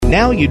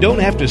Now you don't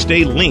have to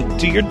stay linked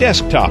to your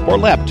desktop or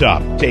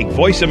laptop. Take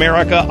Voice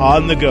America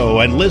on the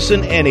go and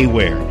listen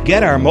anywhere.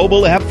 Get our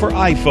mobile app for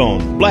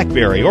iPhone,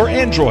 BlackBerry, or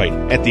Android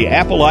at the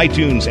Apple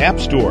iTunes App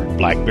Store,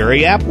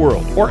 BlackBerry App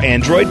World, or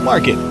Android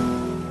Market.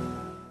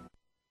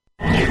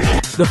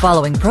 The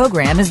following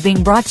program is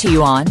being brought to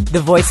you on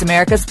the Voice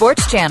America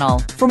Sports Channel.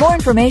 For more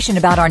information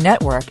about our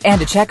network and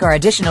to check our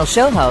additional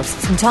show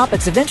hosts and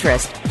topics of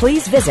interest,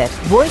 please visit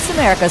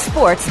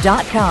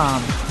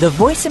voiceamericasports.com. The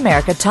Voice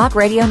America Talk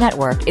Radio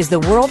Network is the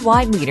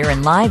worldwide leader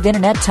in live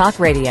Internet talk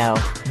radio.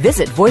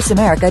 Visit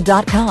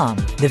voiceamerica.com.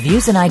 The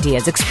views and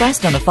ideas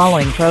expressed on the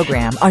following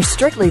program are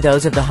strictly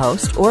those of the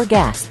host or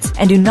guests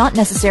and do not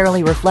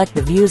necessarily reflect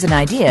the views and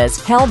ideas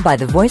held by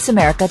the Voice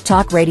America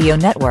Talk Radio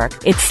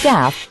Network, its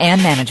staff,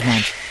 and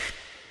management.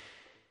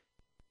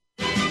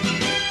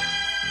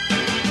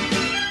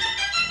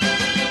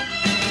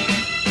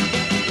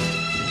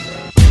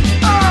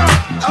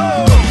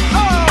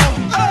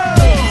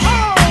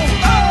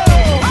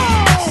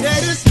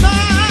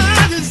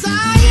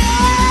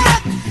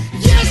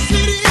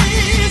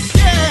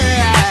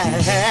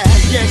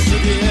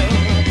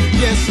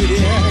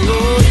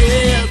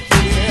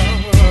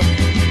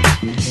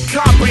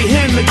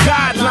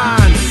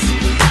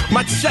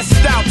 My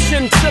chest out,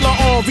 chinchilla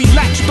on,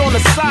 relaxed on the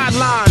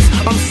sidelines.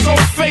 I'm so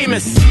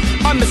famous,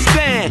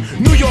 understand.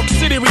 New York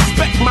City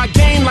respect my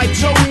game like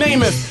Joe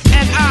Namath.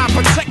 And I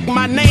protect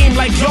my name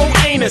like Joe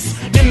Anus.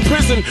 In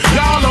prison,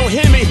 y'all don't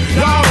hear me,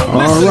 y'all don't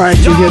listen. All right,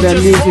 you hear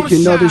that music,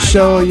 you know the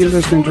show. You're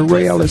listening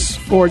to Ellis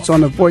Sports on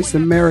the Voice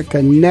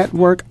America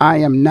Network. I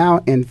am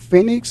now in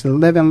Phoenix,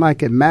 living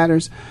like it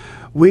matters.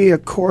 We,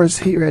 of course,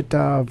 here at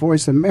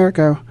Voice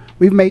America,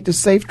 we've made the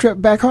safe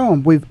trip back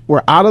home.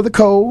 We're out of the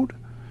cold.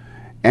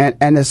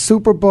 And the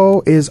Super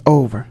Bowl is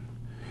over.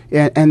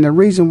 And the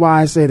reason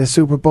why I say the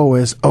Super Bowl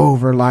is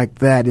over like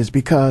that is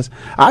because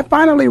I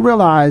finally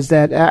realized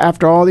that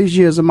after all these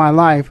years of my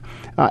life,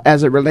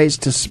 as it relates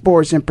to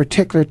sports, in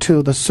particular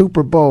to the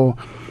Super Bowl,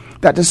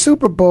 that the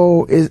Super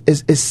Bowl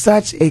is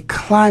such a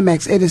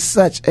climax. It is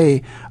such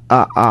a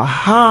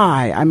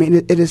high. I mean,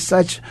 it is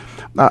such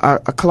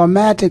a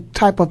climatic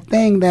type of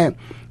thing that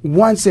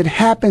once it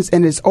happens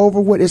and it's over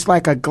with, it's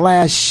like a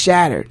glass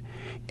shattered.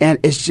 And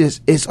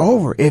it's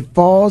over. It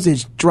falls,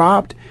 it's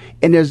dropped,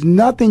 and there's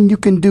nothing you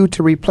can do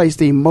to replace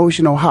the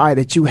emotional high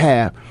that you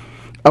have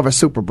of a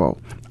Super Bowl.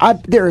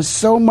 There is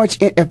so much,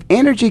 if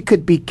energy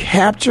could be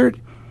captured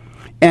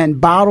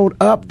and bottled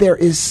up, there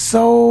is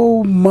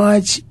so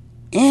much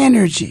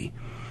energy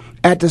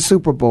at the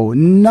Super Bowl.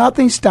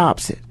 Nothing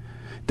stops it.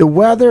 The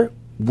weather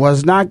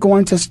was not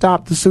going to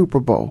stop the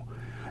Super Bowl.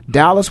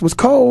 Dallas was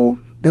cold.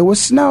 There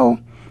was snow.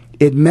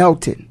 It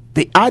melted.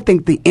 I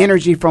think the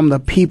energy from the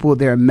people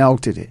there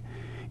melted it.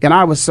 And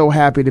I was so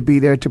happy to be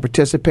there to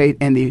participate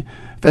in the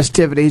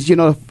festivities. You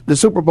know, the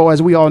Super Bowl,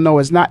 as we all know,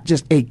 is not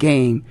just a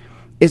game.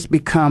 It's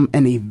become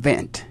an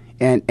event.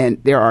 And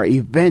there are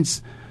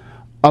events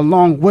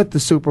along with the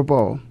Super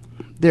Bowl.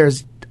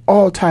 There's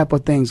all type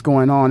of things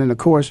going on. And, of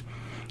course,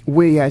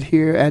 we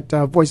here at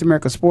Voice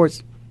America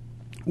Sports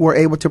were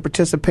able to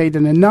participate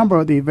in a number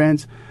of the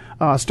events,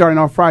 starting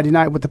on Friday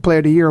night with the Player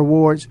of the Year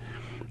Awards.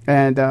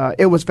 And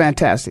it was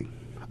fantastic.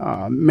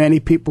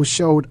 Many people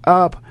showed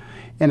up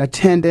in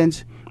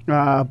attendance,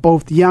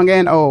 both young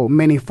and old,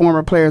 many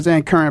former players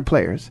and current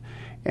players.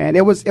 And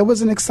it was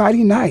an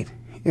exciting night.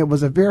 It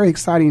was a very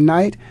exciting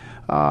night.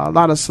 A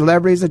lot of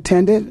celebrities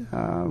attended.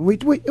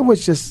 It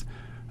was just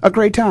a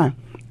great time.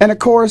 And, of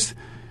course,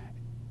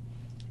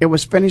 it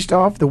was finished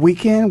off, the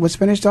weekend was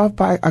finished off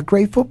by a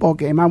great football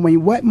game. I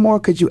mean, what more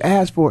could you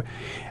ask for?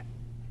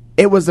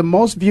 It was the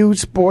most viewed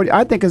sport.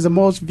 I think it's the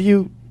most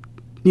viewed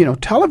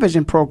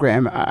television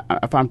program,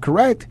 if I'm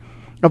correct,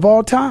 of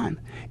all time.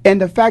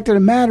 And the fact of the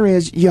matter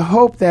is, you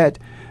hope that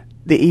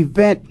the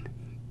event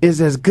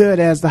is as good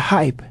as the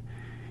hype.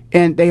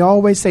 And they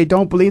always say,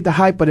 don't believe the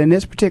hype, but in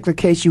this particular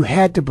case, you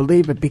had to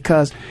believe it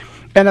because,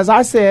 and as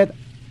I said,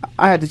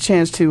 I had the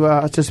chance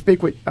to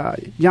speak with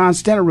Jan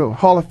Stenerud,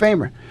 Hall of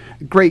Famer,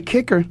 great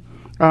kicker,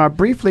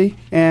 briefly.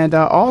 And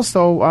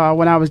also,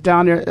 when I was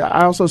down there,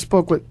 I also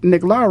spoke with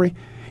Nick Lowry.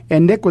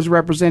 And Nick was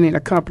representing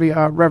a company,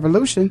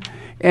 Revolution.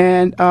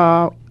 And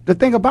the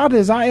thing about it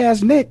is I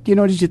asked Nick,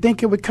 did you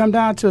think it would come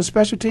down to a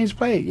special teams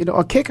play,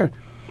 a kicker?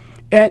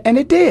 And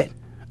it did.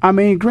 I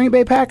mean, Green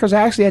Bay Packers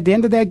actually at the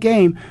end of that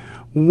game,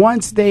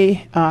 once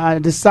they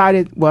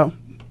decided,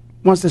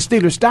 once the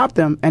Steelers stopped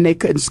them and they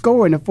couldn't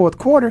score in the fourth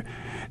quarter,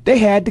 they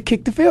had to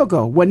kick the field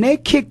goal. When they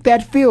kicked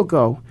that field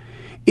goal,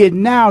 it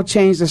now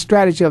changed the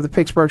strategy of the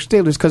Pittsburgh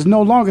Steelers because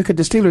no longer could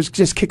the Steelers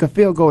just kick a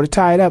field goal to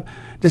tie it up.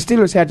 The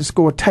Steelers had to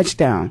score a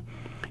touchdown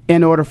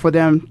in order for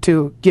them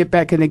to get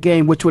back in the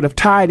game, which would have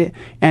tied it,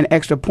 and an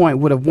extra point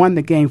would have won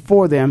the game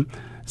for them.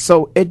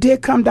 So it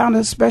did come down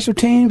to special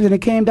teams, and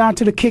it came down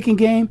to the kicking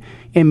game,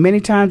 and many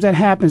times that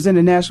happens in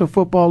the National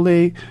Football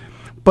League.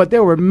 But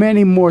there were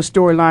many more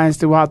storylines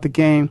throughout the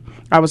game.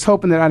 I was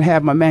hoping that I'd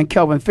have my man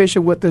Kelvin Fisher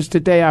with us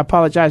today. I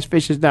apologize,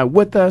 Fisher's not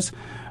with us.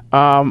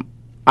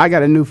 I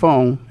got a new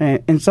phone,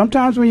 and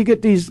sometimes when you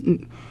get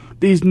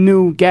these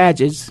new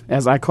gadgets,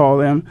 as I call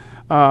them,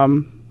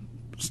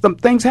 some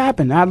things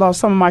happened. I lost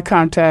some of my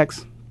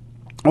contacts,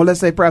 or let's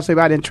say perhaps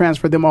maybe I didn't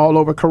transfer them all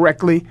over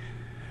correctly,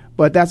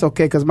 but that's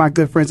okay because my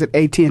good friends at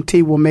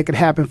AT&T will make it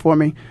happen for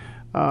me.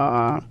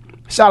 Shout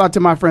out to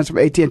my friends from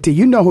AT&T.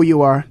 You know who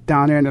you are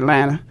down there in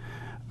Atlanta.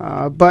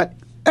 But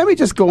let me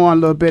just go on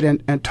a little bit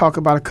and talk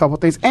about a couple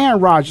things. Aaron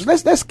Rodgers,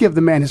 let's give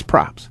the man his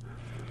props.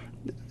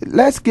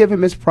 Let's give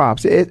him his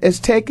props. It's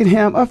taken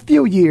him a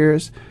few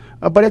years,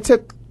 but it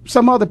took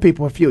some other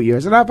people a few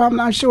years. And I'm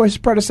not sure his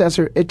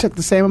predecessor, it took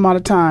the same amount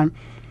of time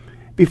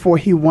before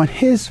he won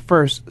his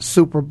first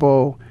Super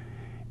Bowl.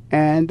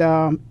 And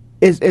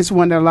it's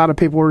one that a lot of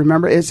people will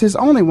remember. It's his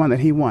only one that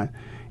he won.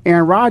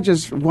 Aaron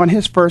Rodgers won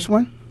his first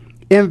one,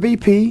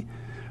 MVP,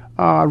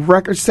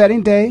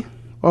 record-setting day,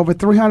 over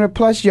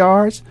 300-plus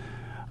yards.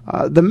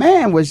 The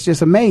man was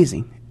just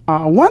amazing.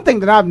 One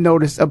thing that I've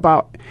noticed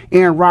about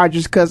Aaron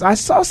Rodgers, because I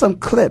saw some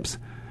clips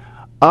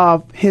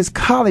of his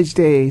college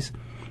days,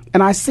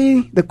 and I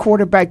see the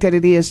quarterback that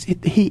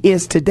he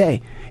is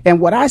today. And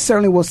what I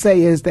certainly will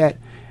say is that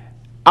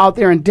out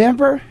there in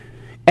Denver,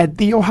 at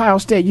The Ohio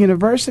State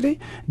University,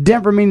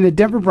 Denver meaning the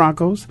Denver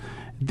Broncos,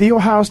 The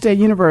Ohio State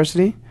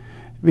University,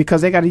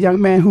 because they got a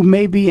young man who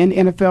may be in the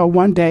NFL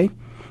one day,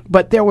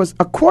 but there was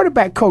a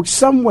quarterback coach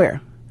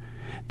somewhere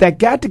that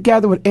got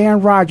together with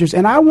Aaron Rodgers.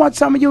 And I want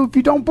some of you, if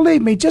you don't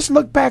believe me, just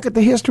look back at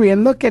the history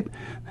and look at,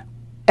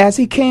 as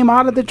he came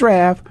out of the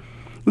draft,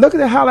 look at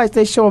the highlights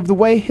they show of the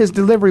way his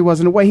delivery was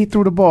and the way he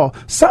threw the ball.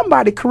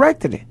 Somebody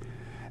corrected it.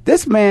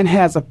 This man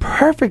has a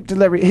perfect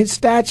delivery. His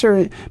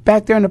stature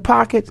back there in the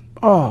pocket,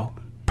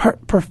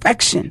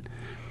 perfection.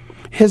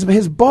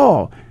 His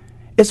ball,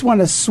 it's one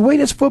of the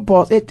sweetest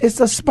footballs. It's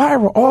a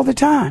spiral all the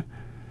time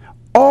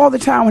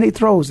when he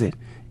throws it.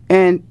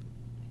 And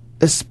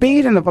the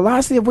speed and the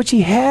velocity of which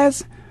he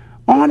has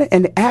on it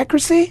and the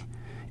accuracy,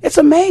 it's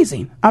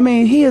amazing. I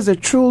mean, he is a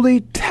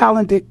truly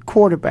talented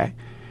quarterback.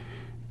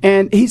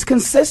 And he's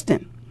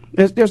consistent.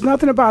 There's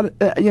nothing about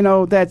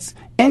that's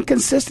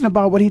inconsistent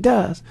about what he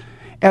does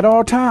at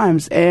all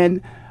times.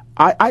 And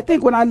I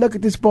think when I look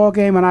at this ball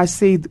game and I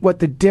see what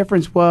the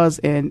difference was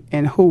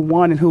and who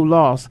won and who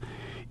lost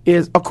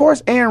is, of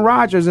course, Aaron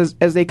Rodgers,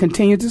 as they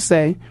continue to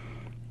say,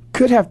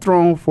 could have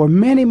thrown for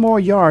many more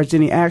yards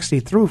than he actually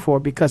threw for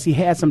because he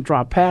had some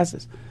drop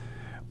passes.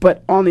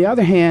 But on the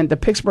other hand, the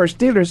Pittsburgh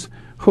Steelers,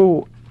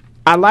 who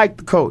I like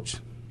the coach.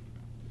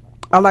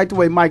 I like the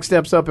way Mike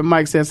steps up and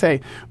Mike says,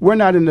 hey, we're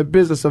not in the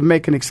business of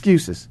making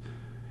excuses.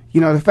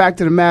 The fact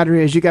of the matter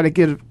is you got to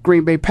give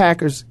Green Bay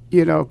Packers,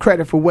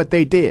 credit for what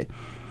they did.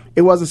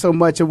 It wasn't so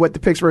much of what the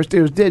Pittsburgh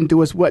Steelers didn't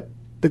do as what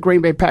the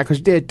Green Bay Packers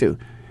did do.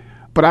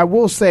 But I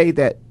will say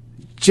that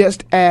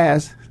just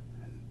as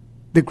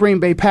the Green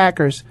Bay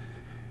Packers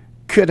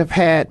could have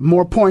had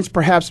more points,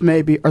 perhaps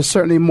maybe, or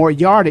certainly more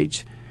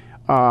yardage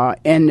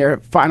in their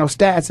final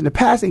stats in the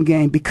passing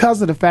game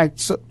because of the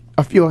fact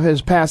a few of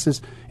his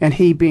passes, and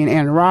he being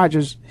Aaron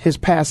Rodgers, his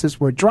passes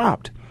were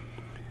dropped.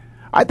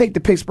 I think the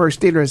Pittsburgh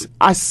Steelers,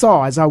 I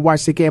saw as I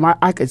watched the game,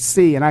 I could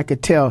see and I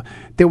could tell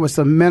there were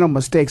some mental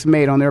mistakes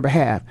made on their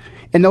behalf.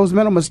 And those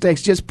mental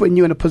mistakes just putting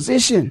you in a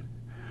position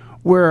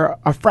where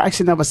a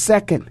fraction of a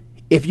second,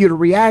 if you'd have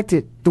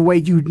reacted the way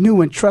you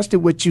knew and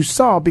trusted what you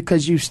saw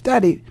because you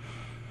studied,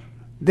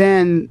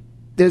 then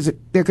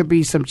there could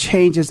be some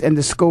changes in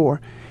the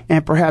score,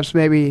 and perhaps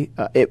maybe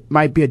it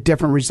might be a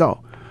different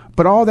result.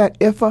 But all that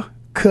if'a,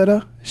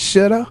 coulda,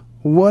 shoulda,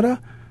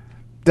 woulda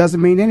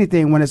doesn't mean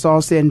anything when it's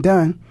all said and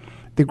done.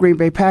 The Green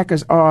Bay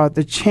Packers are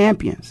the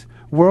champions,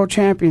 world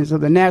champions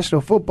of the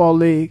National Football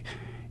League,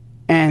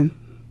 and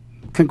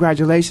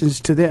congratulations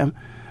to them.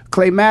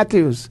 Clay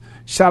Matthews,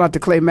 shout out to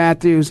Clay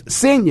Matthews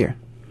Sr.,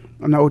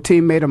 an old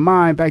teammate of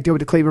mine back there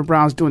with the Cleveland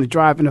Browns doing the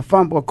drive and the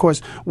fumble. Of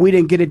course, we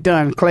didn't get it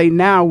done. Clay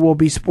now will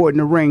be sporting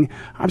a ring.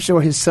 I'm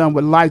sure his son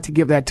would like to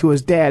give that to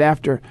his dad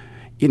after,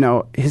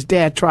 his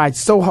dad tried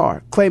so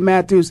hard. Clay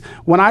Matthews,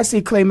 when I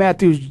see Clay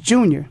Matthews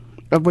Jr.,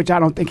 of which I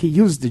don't think he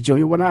uses the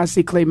junior, when I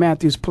see Clay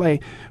Matthews play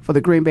for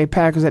the Green Bay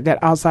Packers at that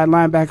outside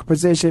linebacker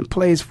position,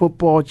 plays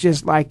football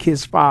just like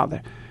his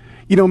father.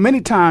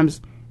 Many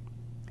times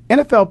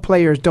NFL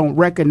players don't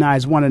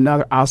recognize one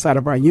another outside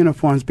of our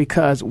uniforms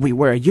because we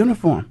wear a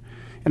uniform.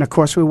 And, of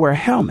course, we wear a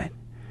helmet.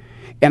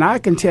 And I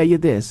can tell you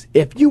this.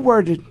 If you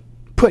were to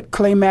put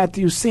Clay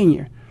Matthews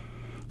Sr.,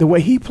 the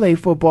way he played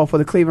football for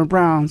the Cleveland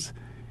Browns,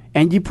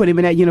 and you put him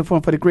in that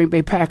uniform for the Green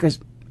Bay Packers,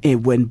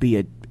 it wouldn't be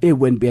a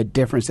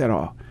difference at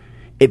all.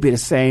 It'd be the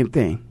same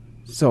thing.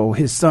 So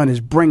his son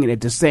is bringing it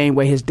the same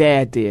way his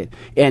dad did.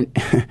 And,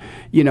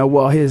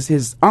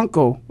 his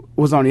uncle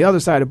was on the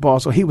other side of the ball,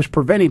 so he was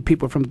preventing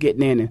people from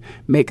getting in and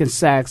making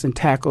sacks and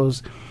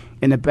tackles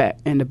in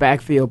the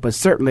backfield. But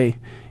certainly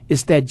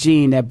it's that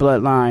gene, that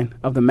bloodline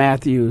of the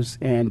Matthews.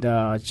 And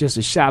just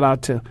a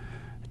shout-out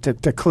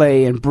to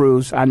Clay and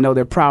Bruce. I know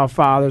they're proud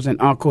fathers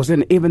and uncles,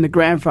 and even the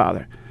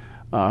grandfather,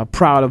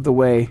 proud of the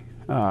way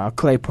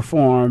Clay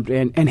performed.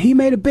 And he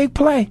made a big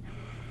play.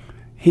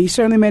 He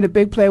certainly made a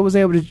big play, was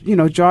able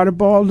to, jar the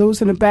ball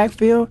loose in the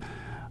backfield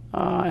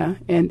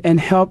and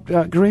helped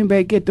Green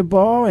Bay get the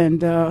ball. And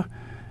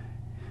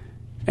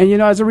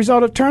And, as a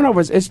result of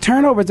turnovers, it's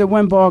turnovers that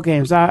win ball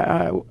games.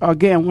 I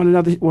again,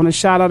 want to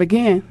shout out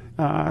again.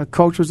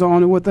 Coach was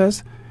on with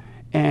us,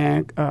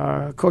 and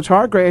Coach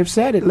Hargraves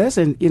said it.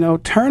 Listen,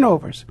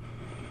 turnovers.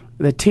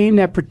 The team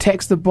that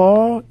protects the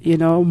ball,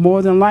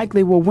 more than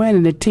likely will win,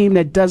 and the team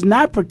that does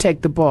not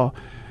protect the ball,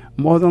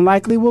 more than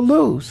likely will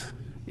lose.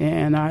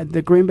 And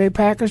the Green Bay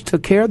Packers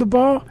took care of the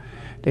ball.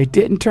 They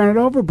didn't turn it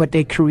over, but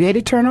they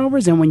created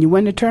turnovers. And when you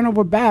win the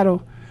turnover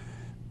battle,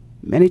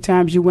 many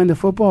times you win the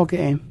football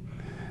game.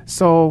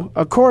 So,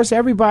 of course,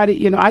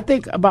 everybody, I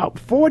think about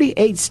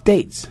 48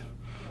 states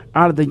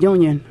out of the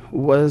union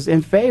was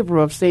in favor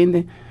of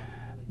seeing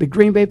the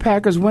Green Bay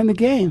Packers win the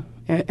game.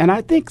 And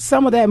I think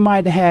some of that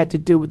might have had to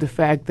do with the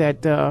fact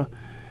that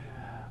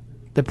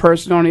the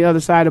person on the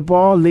other side of the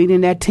ball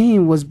leading that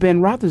team was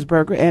Ben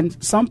Roethlisberger.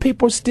 And some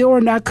people still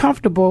are not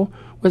comfortable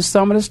with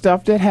some of the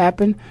stuff that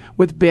happened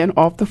with Ben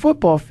off the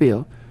football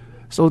field.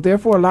 So,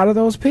 therefore, a lot of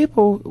those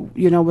people,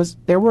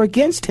 they were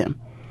against him.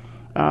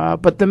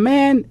 But the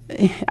man,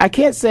 I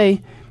can't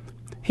say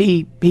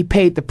he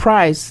paid the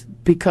price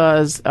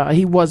because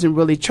he wasn't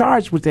really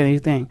charged with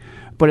anything.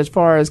 But as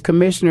far as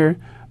Commissioner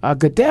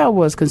Goodell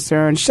was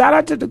concerned, shout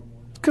out to the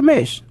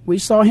commish. We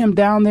saw him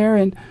down there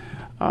in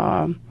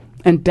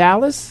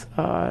Dallas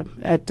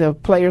at the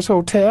Players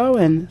Hotel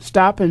and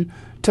stopped and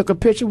took a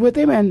picture with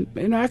him.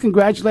 And I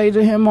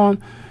congratulated him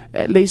on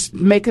at least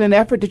making an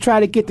effort to try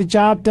to get the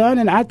job done.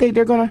 And I think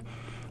they're gonna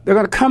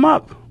come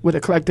up with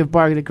a collective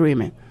bargaining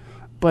agreement.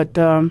 But,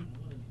 Big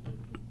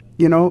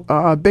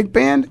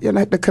Ben,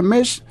 the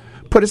commish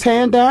put his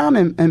hand down,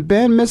 and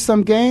Ben missed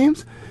some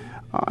games.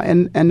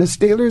 And the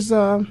Steelers,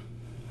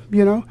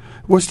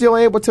 were still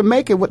able to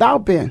make it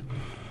without Ben.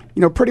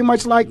 Pretty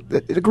much like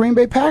the Green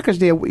Bay Packers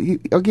did.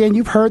 Again,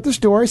 you've heard the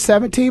story,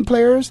 17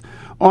 players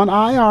on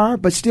IR,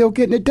 but still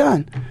getting it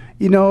done.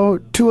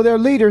 Two of their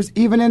leaders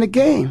even in the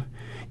game.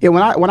 Yeah,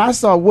 when I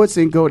saw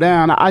Woodson go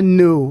down, I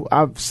knew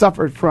I've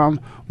suffered from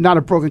not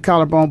a broken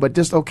collarbone, but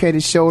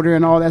dislocated shoulder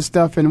and all that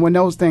stuff. And when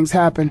those things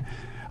happen,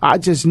 I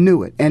just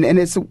knew it. And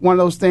it's one of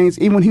those things,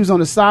 even when he was on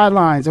the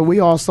sidelines, and we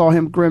all saw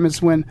him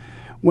grimace when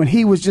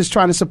he was just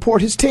trying to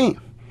support his team.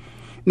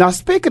 Now,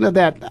 speaking of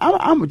that,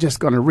 I'm just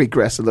going to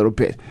regress a little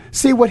bit.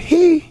 See, what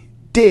he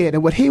did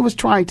and what he was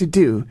trying to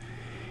do,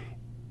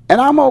 and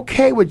I'm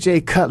okay with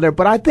Jay Cutler,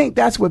 but I think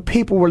that's what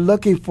people were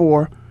looking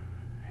for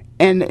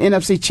in the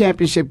NFC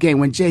Championship game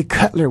when Jay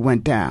Cutler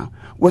went down,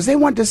 was they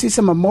wanted to see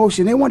some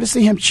emotion. They wanted to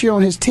see him cheer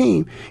on his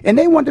team. And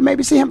they wanted to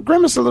maybe see him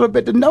grimace a little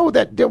bit to know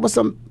that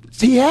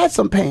he had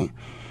some pain.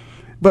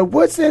 But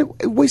Woodson,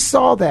 we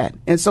saw that.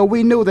 And so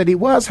we knew that he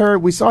was hurt.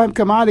 We saw him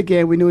come out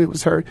again. We knew he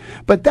was hurt.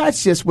 But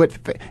that's just what,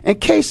 in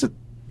case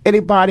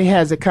anybody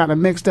has it kind of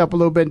mixed up a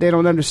little bit, they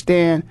don't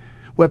understand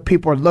what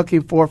people are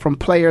looking for from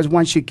players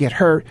once you get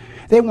hurt.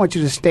 They want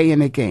you to stay in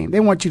the game. They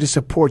want you to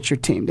support your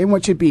team. They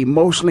want you to be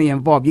emotionally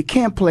involved. You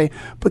can't play,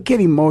 but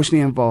get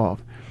emotionally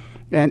involved.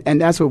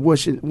 And that's what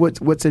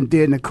Woodson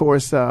did. And, of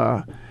course,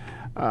 that's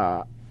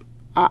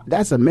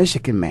a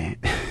Michigan man.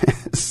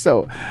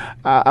 So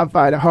I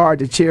find it hard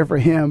to cheer for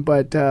him,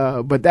 but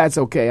that's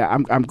okay.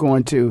 I'm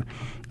going to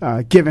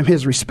give him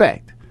his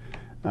respect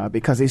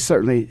because he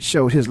certainly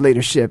showed his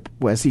leadership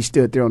as he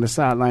stood there on the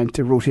sideline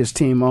to root his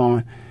team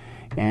on.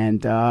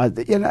 And,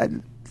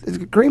 the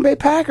Green Bay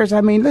Packers,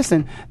 I mean,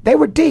 listen, they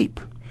were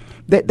deep.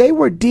 They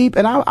were deep,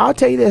 and I'll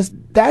tell you this,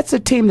 that's a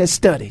team that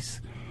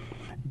studies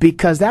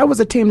because that was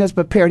a team that's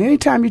prepared.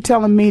 Anytime you're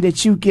telling me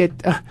that you get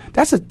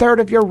that's a third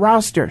of your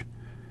roster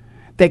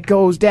that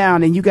goes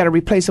down and you got to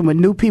replace them with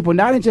new people,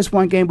 not in just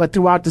one game but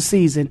throughout the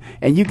season,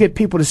 and you get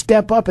people to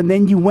step up and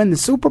then you win the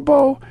Super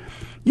Bowl,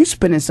 you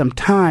spending some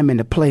time in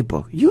the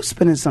playbook. You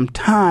spending some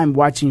time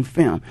watching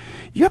film.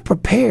 You're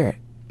prepared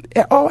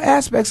at all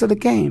aspects of the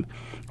game.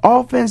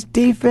 Offense,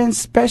 defense,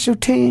 special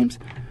teams.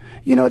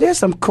 There's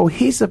some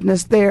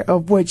cohesiveness there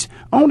of which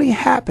only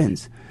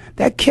happens.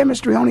 That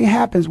chemistry only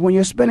happens when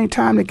you're spending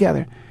time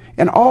together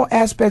in all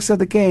aspects of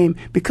the game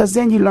because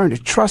then you learn to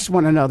trust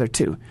one another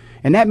too.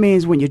 And that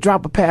means when you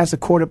drop a pass, the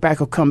quarterback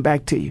will come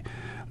back to you.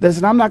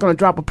 Listen, I'm not going to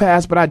drop a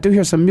pass, but I do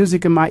hear some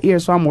music in my ear,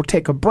 so I'm going to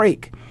take a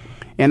break,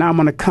 and I'm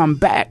going to come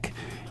back.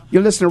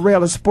 You're listening to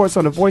Rail of Sports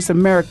on the Voice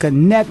America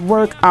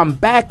Network. I'm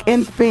back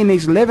in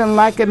Phoenix, living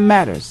like it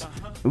matters.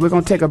 And we're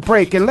going to take a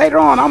break. And later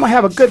on, I'm going to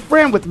have a good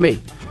friend with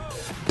me,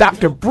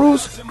 Dr.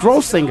 Bruce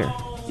Grossinger.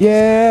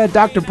 Yeah,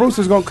 Dr. Bruce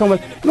is going to come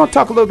with. We're going to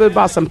talk a little bit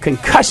about some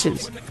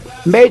concussions.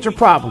 Major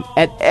problem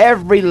at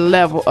every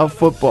level of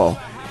football.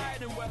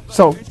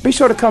 So be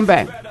sure to come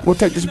back. We'll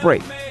take this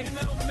break.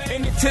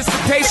 In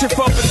anticipation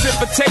for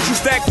precipitation,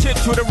 stack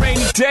chips with a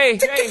rainy day.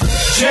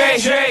 Jay,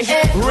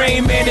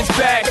 Rain Man is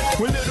back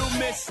with Little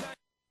Miss.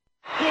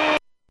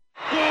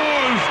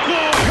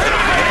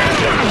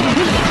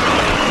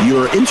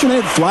 Your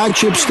internet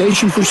flagship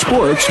station for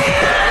sports.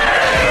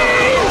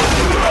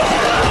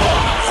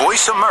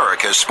 Voice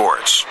America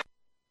Sports.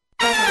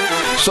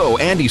 So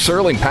Andy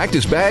Serling packed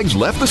his bags,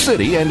 left the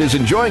city, and is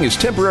enjoying his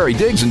temporary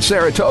digs in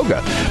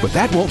Saratoga. But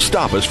that won't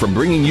stop us from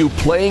bringing you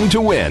Playing to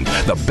Win,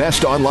 the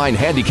best online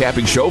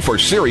handicapping show for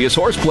serious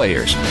horse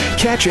players.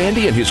 Catch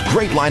Andy and his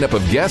great lineup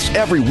of guests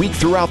every week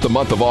throughout the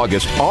month of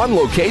August on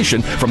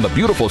location from the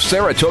beautiful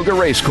Saratoga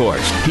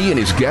Racecourse. He and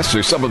his guests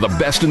are some of the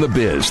best in the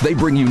biz. They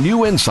bring you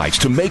new insights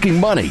to making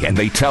money, and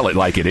they tell it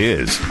like it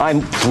is.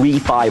 I'm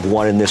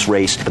 3-5-1 in this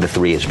race, but the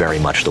 3 is very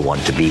much the one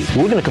to beat.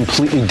 We're going to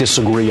completely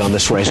disagree on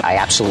this race. I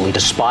absolutely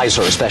despise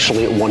her,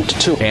 especially at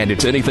 1-2. And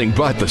it's anything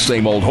but the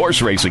same old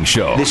horse racing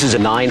show. This is a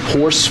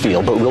 9-horse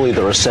field, but really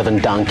there are 7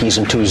 donkeys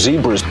and 2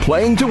 zebras.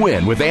 Playing to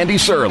Win with Andy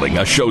Serling,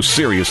 a show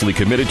seriously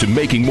committed to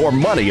making more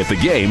money at the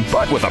game,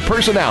 but with a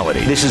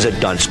personality. This is a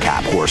dunce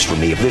cap horse for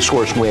me. If this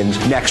horse wins,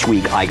 next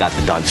week I got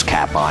the dunce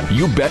cap on.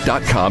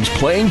 YouBet.com's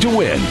Playing to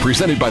Win,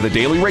 presented by the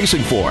Daily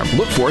Racing Form.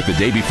 Look for it the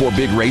day before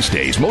big race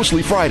days,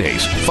 mostly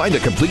Fridays. Find a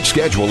complete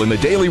schedule in the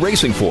Daily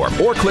Racing Form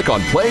or click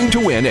on Playing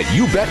to Win at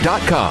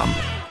YouBet.com.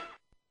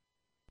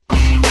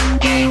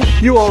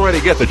 You already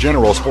get the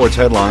general sports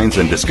headlines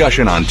and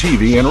discussion on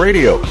TV and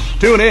radio.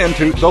 Tune in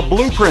to The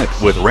Blueprint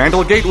with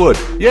Randall Gatewood.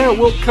 Yeah,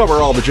 we'll cover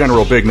all the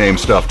general big-name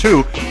stuff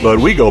too, but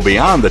we go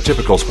beyond the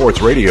typical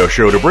sports radio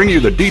show to bring you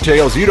the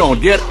details you don't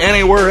get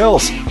anywhere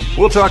else.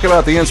 We'll talk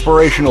about the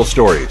inspirational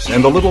stories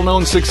and the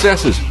little-known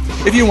successes.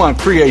 If you want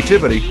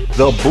creativity,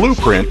 The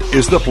Blueprint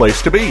is the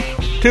place to be.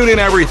 Tune in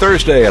every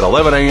Thursday at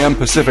 11 a.m.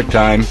 Pacific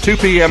Time, 2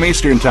 p.m.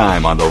 Eastern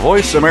Time on the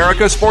Voice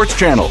America Sports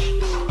Channel.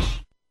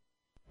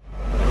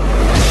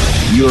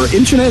 Your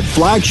internet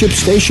flagship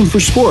station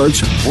for sports,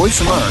 Voice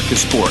America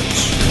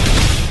Sports.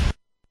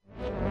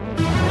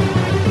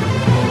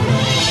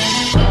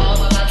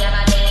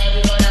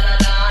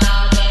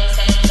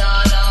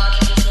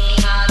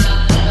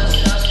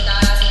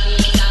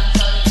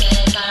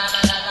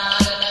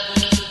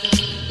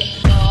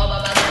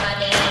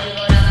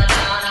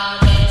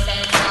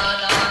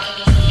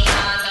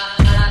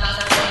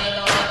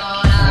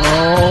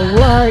 All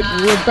right,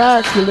 we're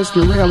back. You're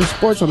listening to Real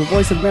Sports on the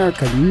Voice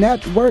America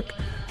Network.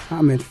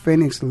 I'm in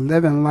Phoenix,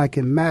 living like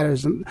it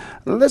matters. And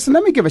listen,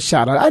 let me give a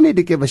shout out. I need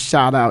to give a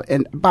shout out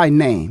and by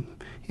name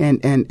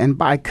and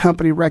by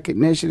company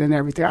recognition and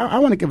everything. I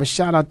want to give a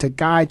shout out to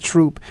Guy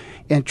Troop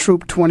and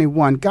Troop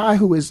 21, Guy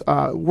who is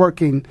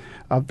working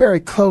very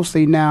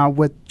closely now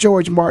with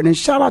George Martin. And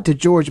shout out to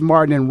George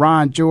Martin and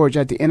Ron George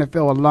at the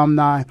NFL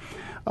alumni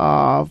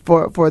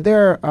for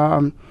their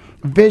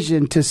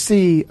vision to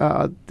see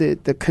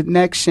the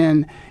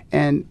connection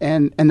and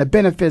the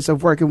benefits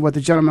of working with a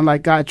gentleman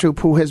like Guy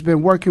Troop, who has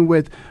been working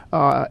with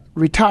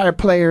retired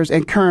players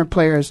and current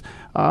players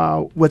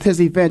with his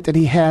event that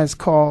he has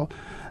called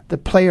the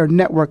Player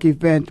Network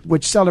event,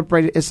 which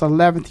celebrated its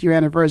 11th year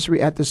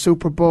anniversary at the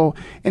Super Bowl.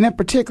 And in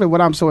particular,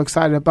 what I'm so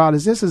excited about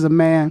is this is a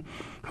man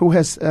who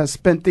has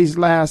spent these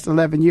last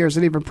 11 years,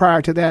 and even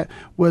prior to that,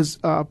 was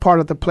part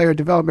of the player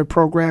development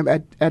program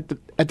at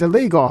the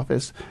league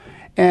office.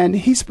 And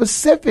he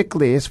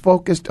specifically is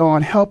focused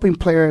on helping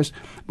players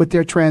with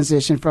their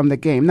transition from the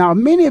game. Now,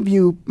 many of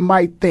you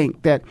might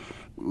think that,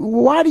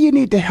 why do you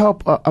need to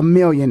help a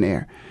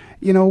millionaire?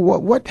 You know,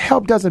 what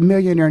help does a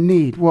millionaire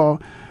need?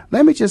 Well,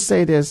 let me just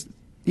say this.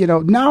 You know,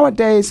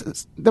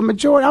 nowadays, the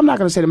majority, I'm not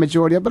going to say the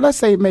majority, but let's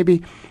say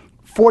maybe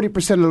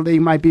 40% of the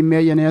league might be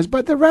millionaires.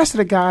 But the rest of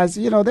the guys,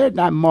 you know, they're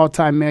not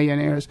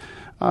multimillionaires.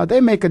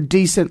 They make a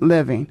decent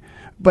living.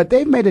 But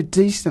they've made a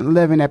decent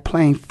living at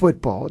playing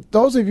football.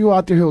 Those of you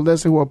out there who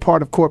listen, who are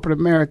part of corporate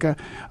America,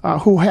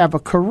 who have a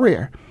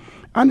career,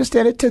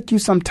 understand it took you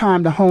some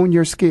time to hone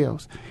your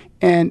skills.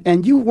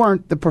 And you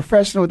weren't the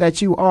professional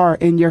that you are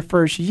in your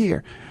first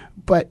year.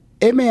 But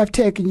it may have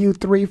taken you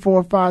 3,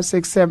 4, 5,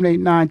 6, 7, 8,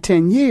 9,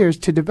 10 years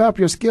to develop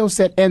your skill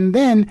set, and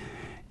then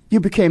you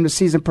became the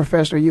seasoned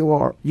professional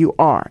you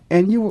are.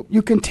 And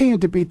you continue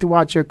to be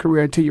throughout your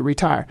career until you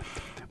retire.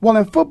 Well,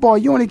 in football,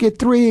 you only get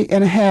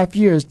 3.5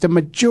 years. The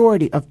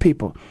majority of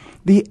people,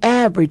 the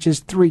average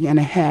is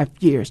 3.5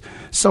 years.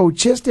 So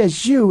just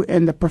as you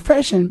in the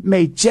profession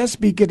may just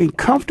be getting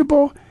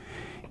comfortable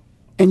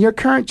in your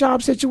current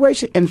job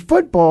situation, in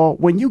football,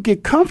 when you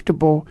get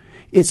comfortable,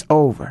 it's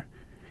over.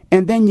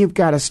 And then you've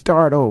got to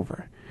start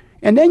over.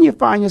 And then you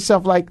find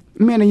yourself like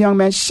me and a young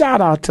man. Shout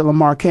out to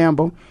Lamar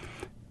Campbell.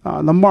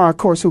 Lamar, of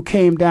course, who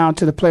came down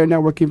to the Player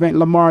Network event.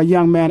 Lamar, a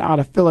young man out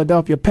of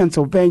Philadelphia,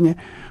 Pennsylvania,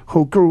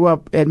 who grew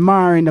up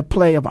admiring the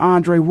play of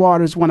Andre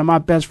Waters, one of my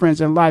best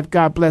friends in life.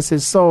 God bless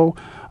his soul.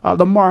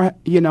 Lamar,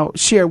 you know,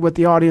 shared with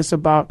the audience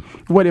about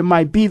what it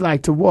might be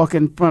like to walk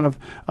in front of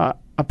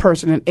a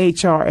person in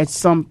HR at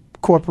some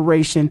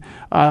corporation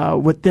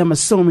with them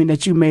assuming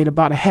that you made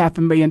about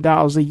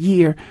 $500,000 a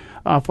year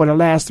for the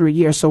last 3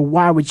 years. So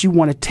why would you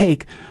want to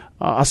take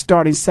a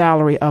starting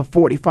salary of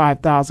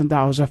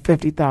 $45,000 or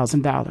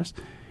 $50,000?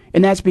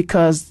 And that's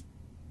because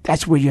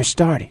that's where you're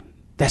starting.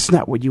 That's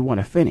not where you want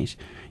to finish.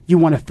 You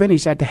want to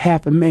finish at the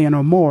 $500,000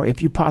 or more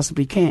if you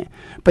possibly can.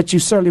 But you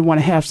certainly want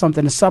to have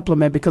something to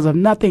supplement, because if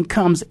nothing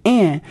comes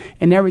in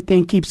and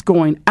everything keeps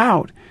going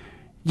out,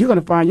 you're going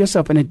to find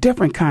yourself in a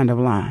different kind of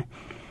line.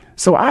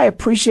 So I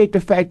appreciate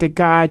the fact that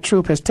Guy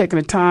Troop has taken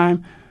the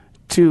time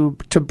to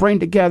bring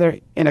together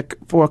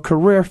for a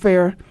career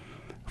fair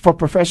for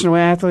professional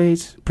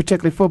athletes,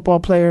 particularly football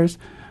players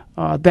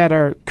that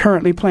are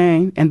currently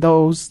playing and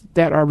those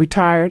that are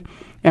retired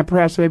and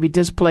perhaps maybe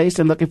displaced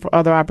and looking for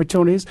other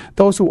opportunities.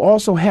 Those who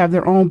also have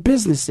their own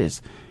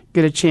businesses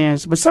get a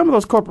chance. But some of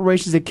those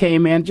corporations that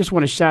came in, just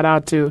want to shout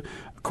out to,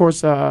 of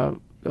course,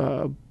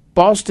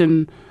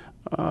 Boston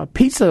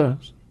Pizza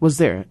was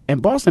there,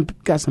 and Boston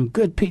got some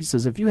good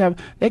pizzas.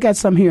 They got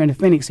some here in the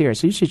Phoenix here,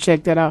 so you should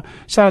check that out.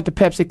 Shout out to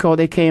PepsiCo;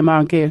 they came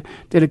out and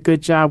did a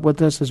good job with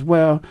us as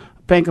well.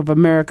 Bank of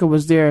America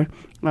was there,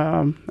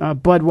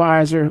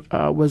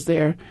 Budweiser was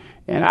there,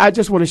 and I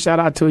just want to shout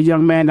out to a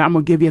young man. I'm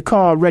gonna give you a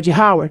call, Reggie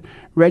Howard.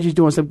 Reggie's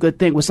doing some good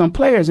thing with some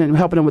players and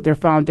helping them with their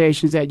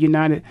foundations at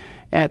United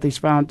Athletes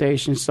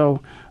Foundation.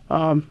 So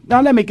now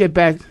let me get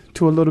back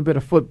to a little bit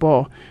of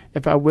football,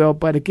 if I will.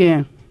 But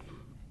again,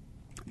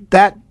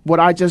 that what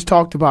I just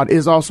talked about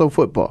is also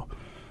football,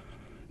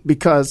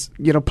 because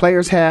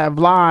players have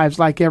lives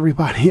like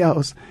everybody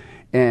else,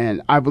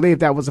 and I believe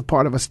that was a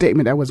part of a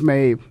statement that was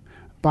made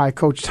by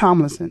Coach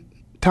Tomlin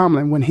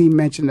when he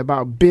mentioned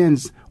about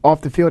Ben's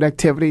off the field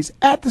activities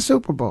at the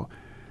Super Bowl.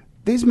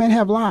 These men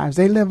have lives;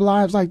 they live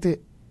lives like the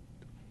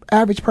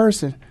average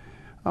person,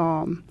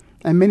 and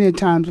many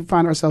times we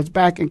find ourselves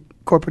back in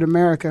corporate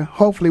America.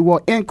 Hopefully,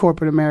 in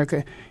corporate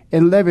America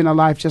and living a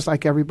life just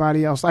like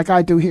everybody else, like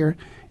I do here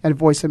at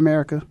Voice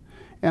America,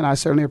 and I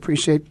certainly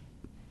appreciate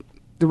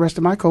the rest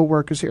of my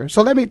co-workers here.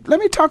 So let me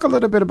talk a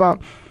little bit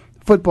about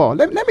football.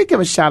 Let me give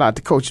a shout out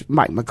to Coach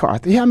Mike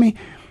McCarthy. I mean,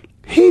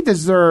 he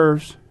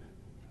deserves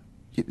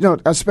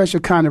a special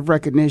kind of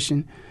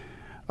recognition.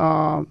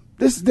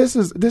 This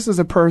is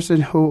a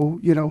person who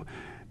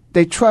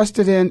they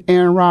trusted in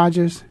Aaron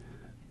Rodgers.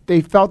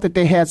 They felt that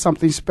they had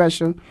something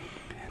special.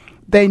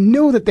 They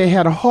knew that they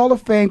had a Hall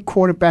of Fame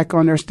quarterback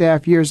on their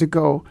staff years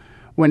ago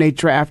when they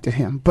drafted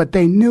him, but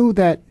they knew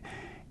that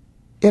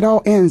it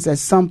all ends at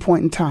some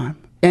point in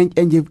time,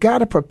 and you've got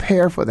to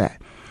prepare for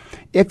that.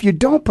 If you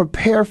don't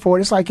prepare for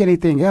it, it's like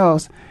anything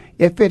else.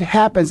 If it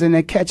happens and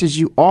it catches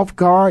you off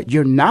guard,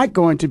 you're not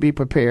going to be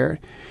prepared,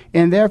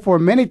 and therefore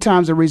many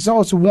times the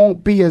results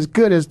won't be as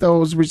good as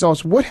those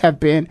results would have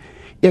been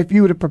if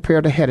you would have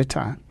prepared ahead of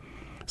time.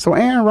 So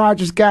Aaron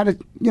Rodgers got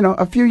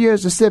a few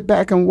years to sit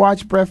back and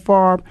watch Brett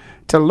Favre,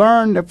 to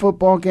learn the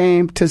football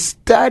game, to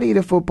study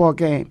the football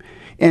game.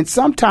 And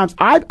sometimes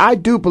I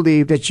do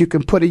believe that you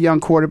can put a young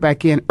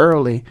quarterback in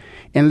early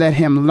and let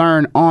him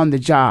learn on the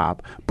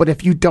job. But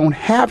if you don't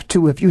have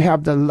to, if you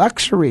have the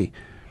luxury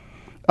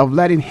of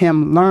letting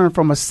him learn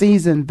from a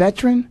seasoned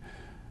veteran,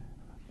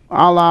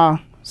 a la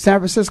San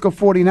Francisco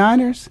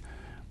 49ers,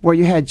 where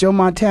you had Joe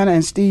Montana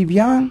and Steve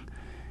Young,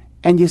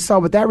 and you saw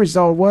what that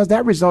result was.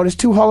 That result is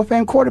 2 Hall of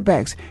Fame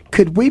quarterbacks.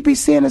 Could we be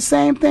seeing the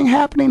same thing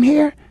happening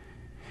here?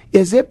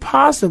 Is it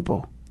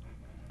possible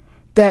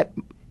that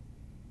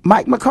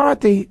Mike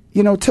McCarthy,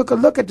 took a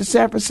look at the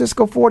San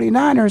Francisco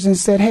 49ers and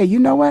said, hey, you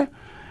know what?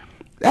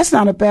 That's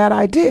not a bad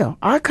idea.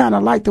 I kind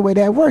of like the way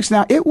that works.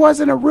 Now, it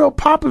wasn't a real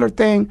popular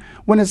thing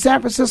when the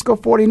San Francisco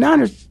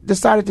 49ers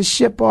decided to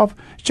ship off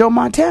Joe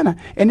Montana.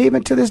 And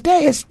even to this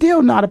day, it's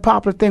still not a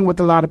popular thing with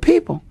a lot of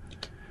people.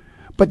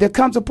 But there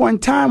comes a point in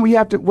time where you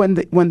have to, when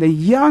the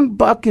young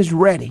buck is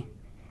ready,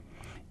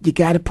 you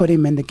got to put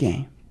him in the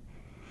game.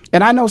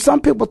 And I know some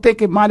people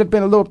think it might have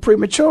been a little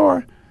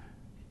premature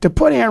to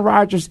put Aaron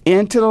Rodgers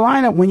into the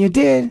lineup when you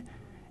did,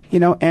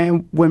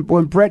 and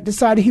when Brett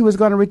decided he was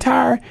going to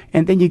retire,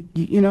 and then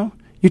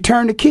you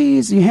turned the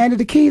keys, you handed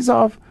the keys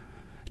off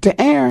to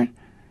Aaron,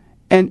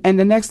 and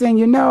the next thing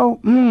you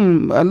know,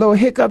 a little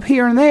hiccup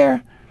here and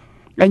there,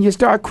 and you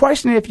start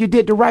questioning if you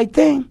did the right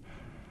thing.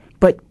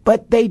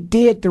 But they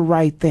did the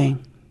right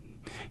thing.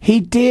 He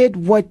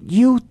did what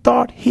you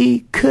thought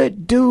he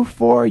could do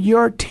for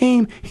your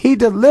team. He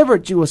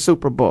delivered you a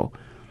Super Bowl.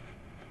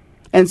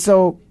 And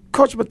so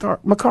Coach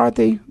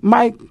McCarthy,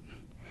 Mike,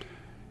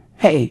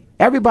 hey,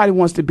 everybody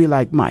wants to be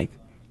like Mike.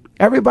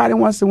 Everybody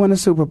wants to win a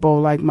Super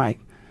Bowl like Mike.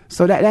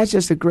 So that's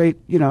just a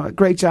great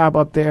job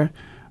up there.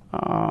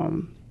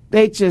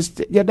 They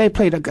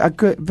played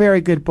a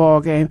very good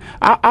ball game.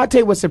 I'll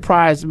tell you what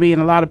surprised me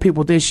and a lot of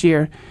people this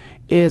year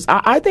is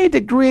I think the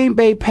Green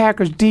Bay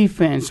Packers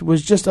defense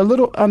was just a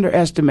little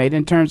underestimated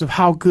in terms of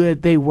how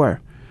good they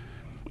were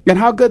and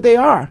how good they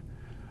are.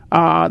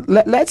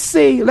 Let's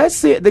see.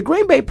 The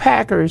Green Bay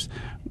Packers,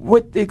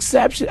 with the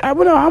exception, I'm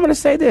going to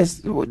say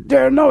this: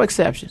 there are no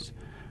exceptions.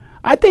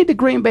 I think the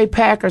Green Bay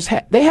Packers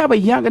they have a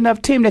young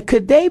enough team that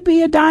could they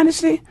be a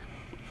dynasty?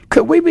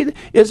 Could we be?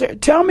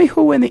 Tell me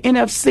who in the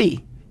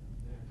NFC?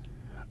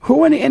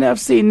 Who in the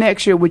NFC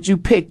next year would you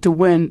pick to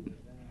win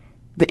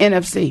the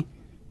NFC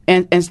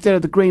instead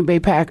of the Green Bay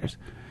Packers?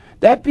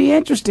 That'd be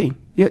interesting.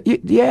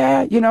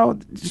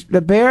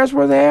 The Bears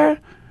were there,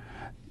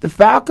 the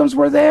Falcons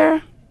were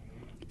there,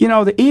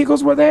 the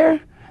Eagles were there.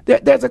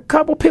 There's a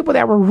couple people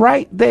that were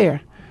right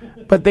there,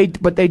 but they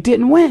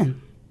didn't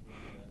win.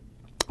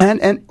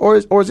 Or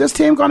is this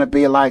team going to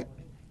be like,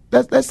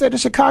 let's say the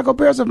Chicago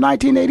Bears of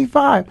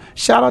 1985?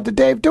 Shout out to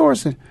Dave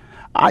Dorson.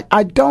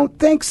 I don't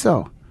think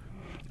so.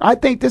 I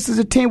think this is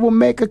a team will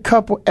make a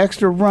couple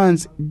extra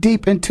runs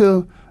deep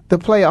into the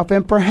playoff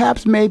and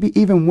perhaps maybe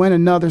even win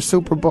another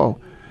Super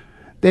Bowl.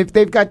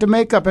 They've got to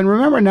make up. And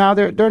remember now,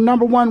 their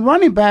number one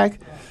running back,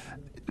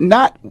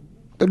 not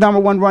the number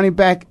one running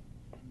back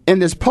in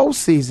this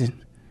postseason,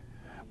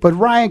 but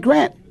Ryan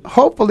Grant,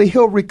 hopefully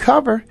he'll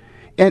recover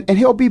and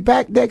he'll be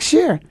back next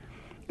year.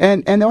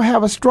 And they'll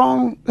have a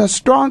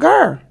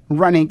stronger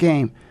running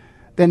game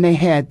than they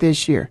had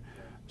this year.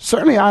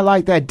 Certainly, I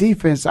like that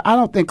defense. I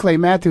don't think Clay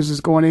Matthews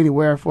is going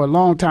anywhere for a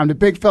long time. The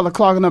big fella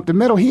clogging up the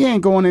middle, he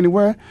ain't going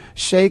anywhere.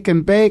 Shake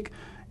and bake.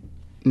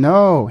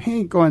 No, he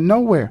ain't going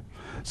nowhere.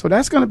 So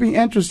that's going to be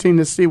interesting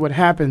to see what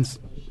happens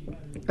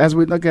as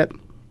we look at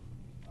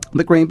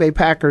the Green Bay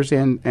Packers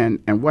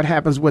and what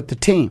happens with the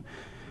team.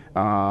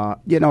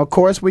 Of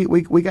course,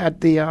 we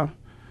got the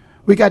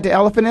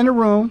elephant in the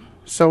room.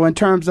 So in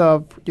terms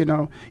of,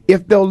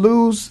 if they'll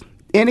lose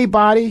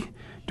anybody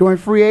during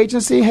free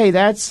agency,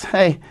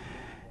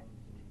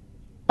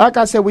 like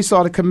I said, we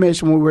saw the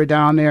commission when we were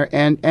down there,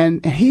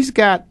 and he's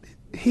got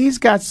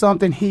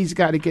something he's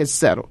got to get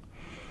settled.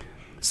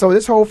 So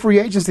this whole free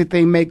agency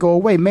thing may go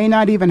away, may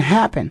not even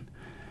happen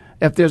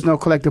if there's no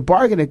collective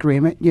bargaining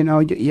agreement.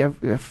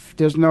 If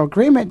there's no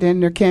agreement,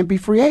 then there can't be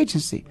free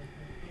agency.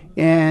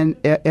 And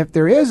if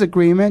there is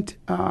agreement,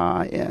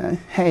 then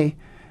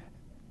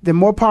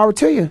more power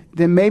to you.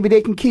 Then maybe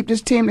they can keep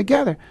this team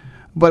together.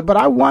 But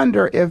I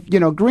wonder if,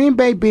 Green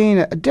Bay being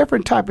a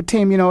different type of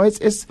team,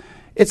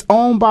 it's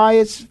owned by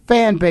its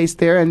fan base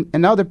there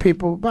and other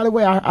people. By the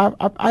way, I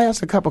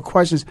asked a couple of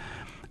questions.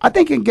 I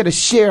think you can get a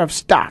share of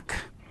stock.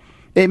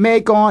 It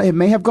may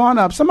have gone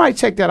up. Somebody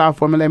check that out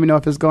for me. Let me know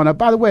if it's gone up.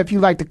 By the way, if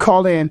you'd like to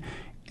call in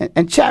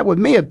and chat with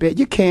me a bit,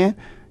 you can.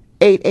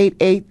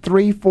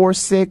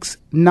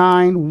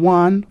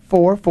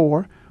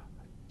 888-346-9144.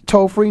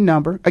 Toll-free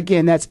number.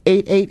 Again, that's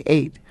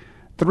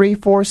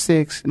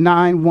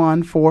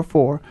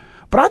 888-346-9144.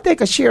 But I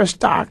think a share of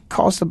stock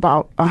costs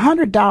about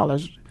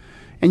 $100,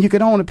 and you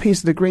can own a piece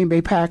of the Green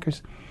Bay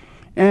Packers.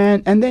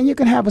 And then you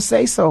can have a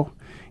say-so.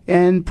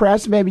 And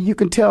perhaps maybe you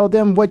can tell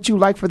them what you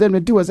like for them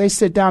to do as they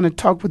sit down and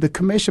talk with the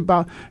commission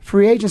about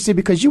free agency,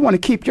 because you want to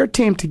keep your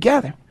team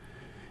together.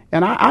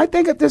 And I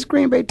think if this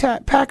Green Bay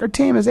Packer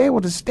team is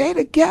able to stay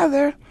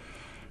together,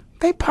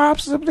 they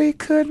possibly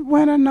could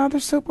win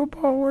another Super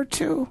Bowl or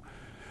two.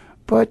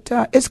 But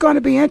it's going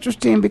to be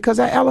interesting because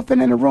that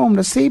elephant in the room,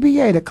 the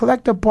CBA, the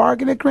collective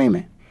bargaining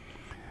agreement,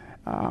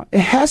 it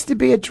has to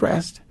be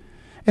addressed.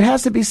 It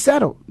has to be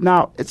settled.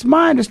 Now, it's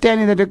my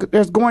understanding that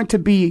there's going to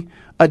be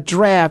a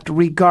draft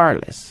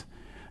regardless.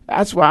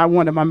 That's why I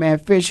wanted my man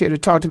Fish here to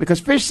talk to,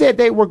 because Fish said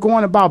they were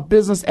going about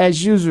business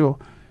as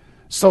usual.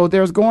 So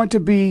there's going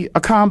to be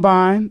a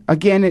combine,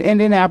 again, in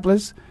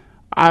Indianapolis.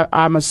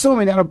 I'm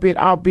assuming I'll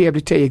be able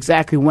to tell you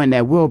exactly when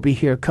that will be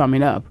here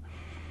coming up.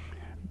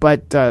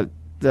 But the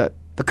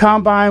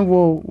combine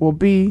will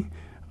be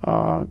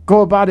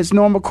go about its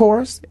normal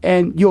course,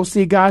 and you'll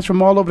see guys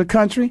from all over the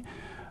country.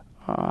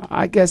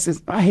 I guess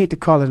I hate to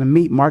call it a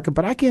meat market,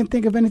 but I can't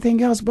think of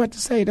anything else but to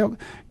say they'll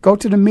go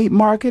to the meat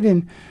market,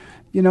 and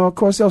of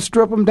course they'll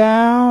strip them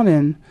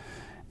down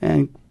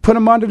and put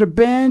them under the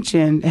bench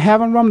and have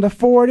them run the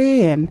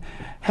 40 and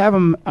have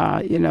them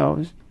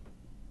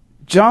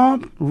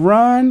jump,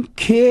 run,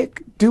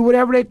 kick, do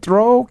whatever they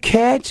throw,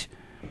 catch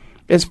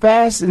as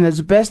fast and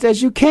as best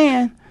as you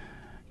can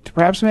to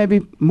perhaps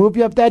maybe move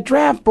you up that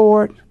draft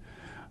board.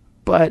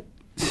 But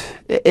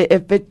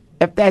if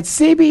that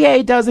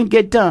CBA doesn't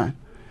get done,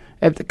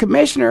 if the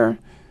commissioner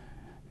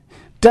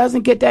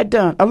doesn't get that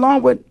done,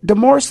 along with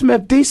DeMaurice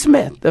Smith, D.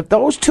 Smith, if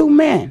those two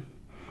men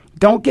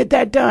don't get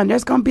that done,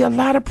 there's going to be a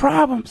lot of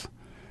problems.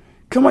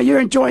 Come on, you're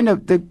enjoying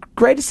the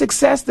greatest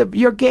success that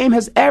your game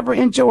has ever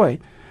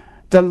enjoyed.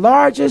 The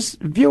largest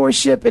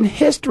viewership in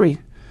history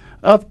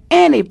of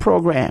any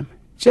program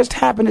just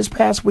happened this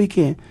past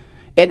weekend.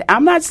 And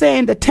I'm not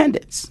saying the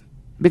attendance,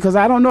 because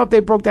I don't know if they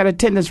broke that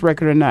attendance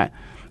record or not.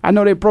 I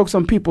know they broke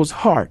some people's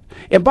heart.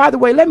 And by the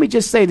way, let me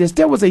just say this.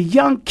 There was a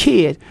young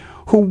kid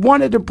who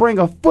wanted to bring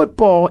a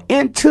football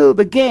into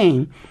the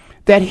game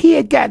that he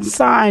had gotten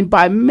signed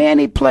by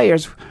many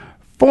players,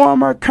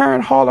 former,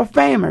 current Hall of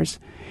Famers.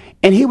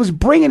 And he was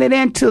bringing it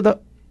into the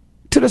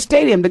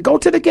stadium to go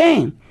to the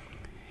game.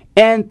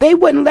 And they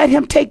wouldn't let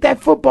him take that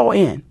football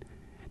in.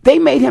 They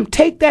made him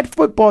take that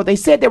football. They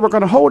said they were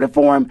going to hold it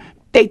for him.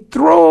 They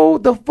threw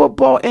the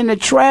football in the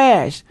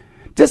trash.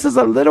 This is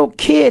a little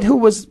kid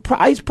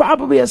he's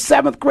probably a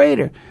 7th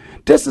grader.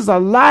 This is a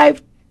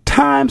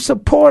lifetime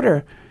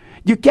supporter.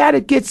 You got to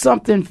get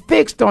something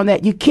fixed on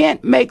that. You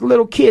can't make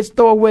little kids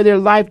throw away their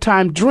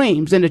lifetime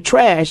dreams in the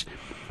trash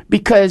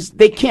because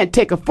they can't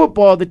take a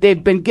football that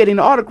they've been getting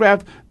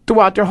autographed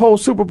throughout their whole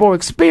Super Bowl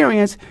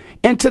experience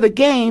into the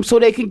game so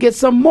they can get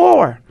some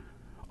more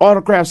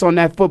autographs on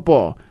that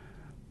football.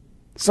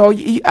 So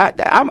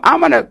I'm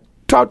going to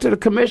talk to the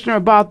commissioner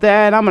about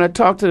that. I'm going to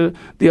talk to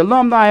the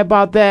alumni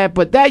about that.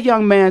 But that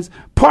young man's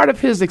part of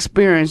his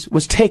experience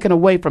was taken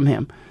away from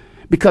him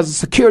because the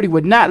security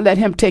would not let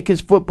him take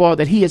his football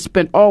that he had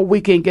spent all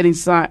weekend getting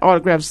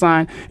autographed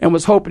signed and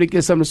was hoping to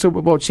get some of the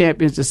Super Bowl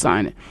champions to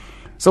sign it.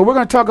 So we're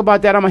going to talk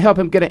about that. I'm going to help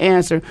him get an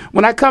answer.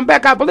 When I come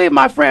back, I believe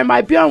my friend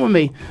might be on with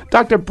me.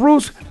 Dr.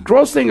 Bruce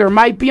Grossinger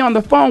might be on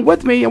the phone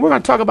with me, and we're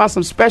going to talk about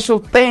some special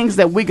things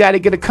that we got to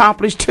get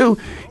accomplished, too,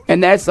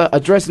 and that's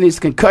addressing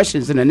these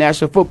concussions in the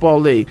National Football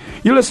League.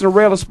 You listen to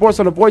Rail of Sports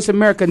on the Voice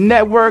America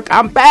Network.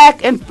 I'm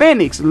back in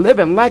Phoenix,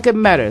 living like it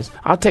matters.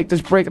 I'll take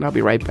this break, and I'll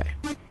be right back.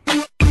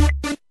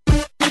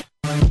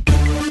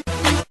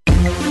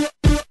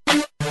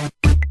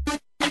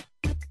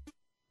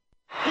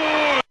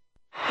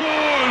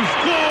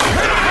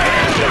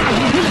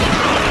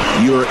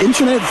 Your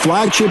internet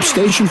flagship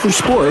station for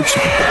sports.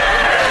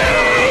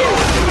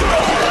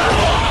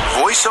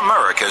 Voice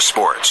America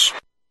Sports.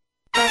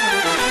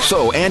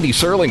 So Andy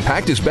Serling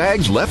packed his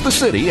bags, left the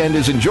city, and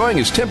is enjoying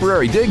his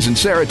temporary digs in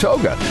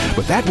Saratoga.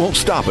 But that won't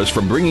stop us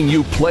from bringing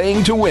you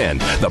Playing to Win,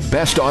 the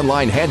best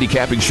online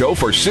handicapping show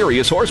for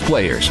serious horse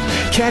players.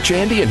 Catch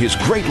Andy and his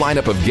great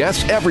lineup of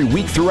guests every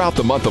week throughout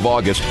the month of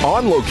August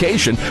on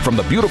location from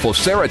the beautiful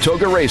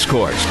Saratoga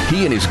Racecourse.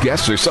 He and his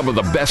guests are some of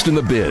the best in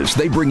the biz.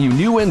 They bring you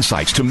new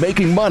insights to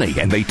making money,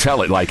 and they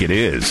tell it like it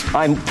is.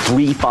 I'm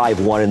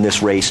 3-5-1 in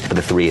this race, but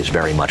the 3 is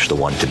very much the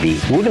one to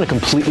beat. We're going to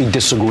completely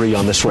disagree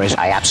on this race.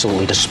 I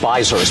absolutely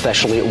despise her,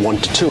 especially at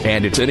 1-2.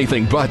 And it's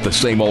anything but the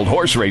same old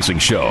horse racing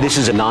show. This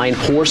is a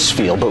 9-horse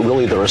field, but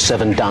really there are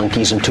 7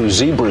 donkeys and 2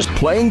 zebras.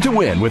 Playing to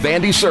Win with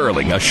Andy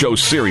Serling, a show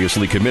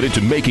seriously committed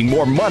to making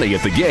more money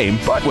at the game,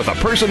 but with a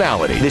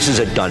personality. This is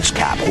a dunce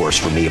cap horse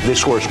for me. If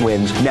this horse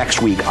wins,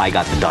 next week I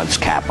got the dunce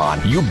cap on.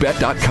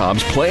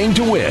 YouBet.com's Playing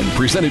to Win,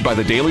 presented by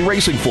the Daily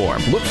Racing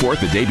Form. Look for it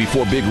the day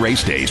before big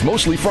race days,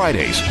 mostly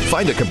Fridays.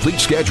 Find a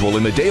complete schedule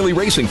in the Daily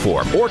Racing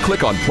Form or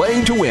click on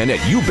Playing to Win at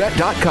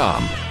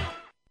YouBet.com.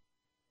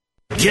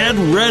 Get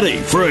ready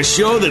for a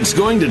show that's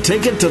going to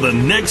take it to the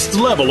next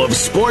level of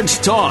sports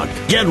talk.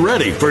 Get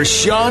ready for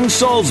Sean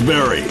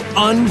Salisbury,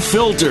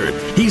 Unfiltered.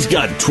 He's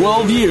got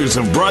 12 years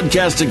of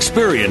broadcast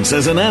experience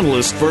as an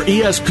analyst for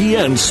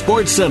ESPN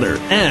SportsCenter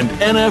and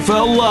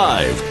NFL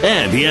Live.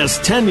 And he has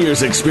 10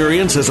 years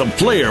experience as a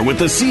player with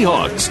the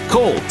Seahawks,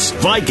 Colts,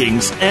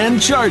 Vikings,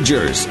 and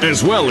Chargers,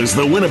 as well as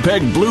the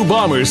Winnipeg Blue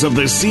Bombers of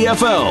the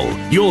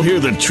CFL. You'll hear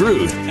the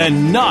truth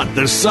and not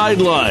the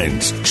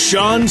sidelines.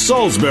 Sean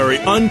Salisbury,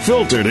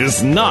 Unfiltered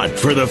is not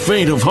for the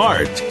faint of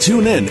heart.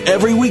 Tune in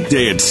every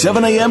weekday at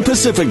 7 a.m.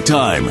 Pacific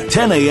Time,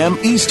 10 a.m.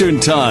 Eastern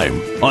Time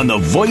on the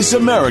Voice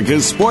America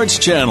Sports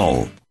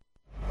Channel.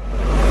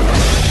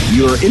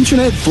 Your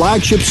internet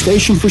flagship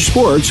station for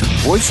sports.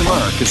 Voice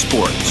America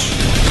Sports.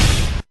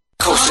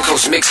 Coast to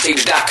Coast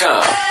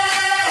Mixtapes.com.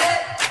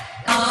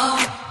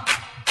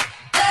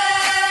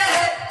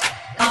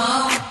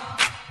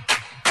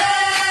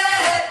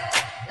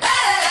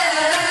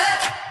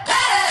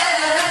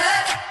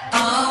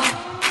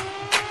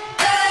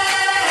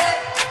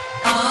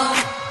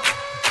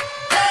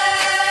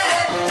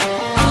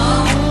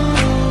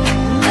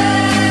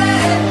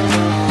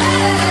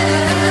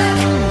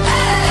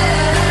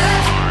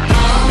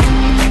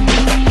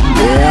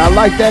 I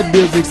like that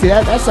music. See,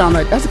 that sounds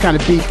like that's the kind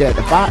of beat that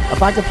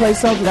if I could play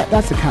something,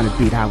 that's the kind of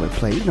beat I would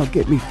play. You know,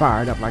 get me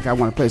fired up like I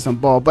want to play some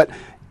ball. But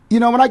you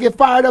know, when I get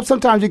fired up,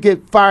 sometimes you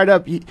get fired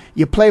up.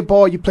 You play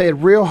ball, you play it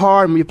real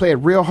hard. And when you play it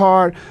real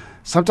hard,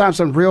 sometimes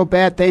some real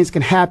bad things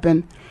can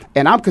happen.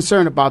 And I'm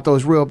concerned about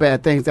those real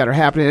bad things that are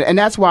happening. And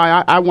that's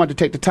why I wanted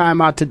to take the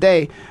time out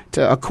today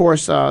to, of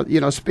course,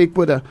 speak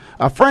with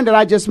a friend that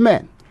I just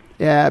met.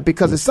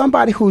 Because it's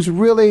somebody who's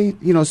really,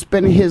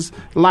 spending his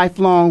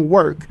lifelong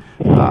work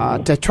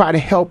to try to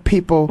help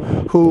people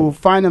who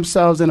find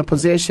themselves in a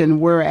position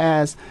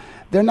whereas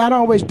they're not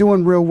always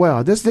doing real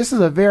well. This is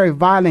a very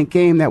violent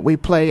game that we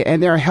play,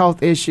 and there are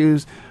health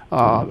issues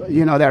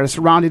that are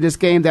surrounding this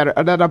game that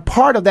are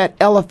part of that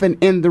elephant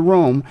in the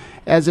room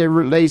as it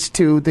relates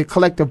to the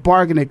collective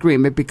bargaining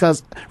agreement.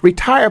 Because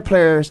retired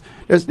players,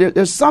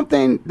 there's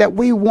something that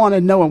we want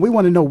to know, and we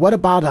want to know, what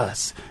about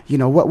us?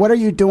 What are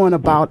you doing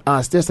about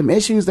us? There's some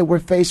issues that we're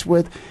faced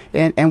with,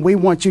 and we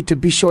want you to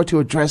be sure to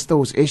address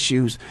those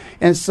issues.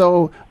 And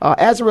so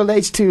as it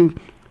relates to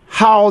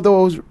how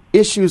those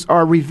issues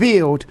are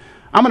revealed,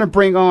 I'm going to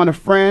bring on a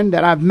friend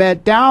that I've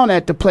met down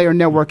at the Player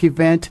Network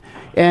event,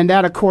 and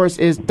that, of course,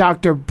 is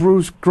Dr.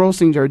 Bruce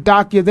Grossinger.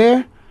 Doc, you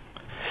there?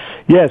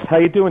 Yes. How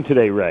you doing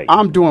today, Ray?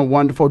 I'm doing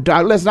wonderful,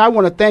 Doc. Listen, I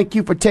want to thank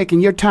you for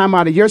taking your time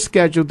out of your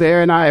schedule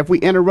there, and if we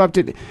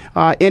interrupted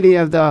any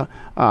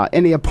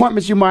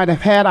appointments you might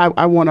have had,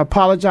 I want to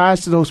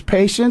apologize to those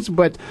patients,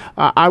 but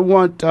I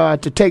want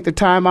to take the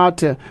time out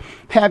to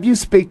have you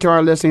speak to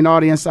our listening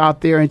audience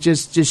out there and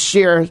just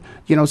share,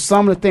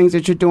 some of the things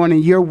that you're doing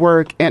in your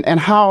work and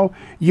how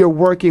you're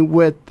working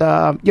with,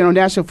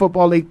 National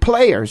Football League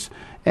players.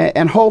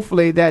 And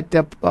hopefully that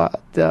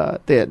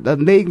the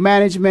league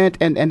management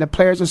and the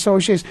Players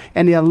Association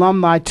and the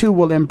alumni, too,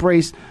 will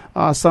embrace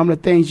some of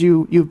the things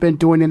you've been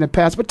doing in the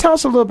past. But tell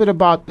us a little bit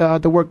about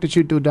the work that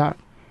you do, Doc.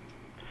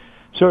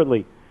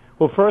 Certainly.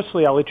 Well,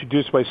 firstly, I'll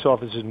introduce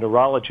myself as a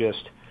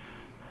neurologist.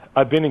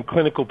 I've been in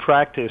clinical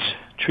practice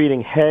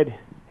treating head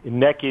and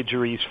neck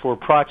injuries for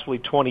approximately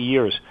 20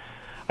 years.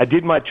 I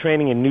did my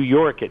training in New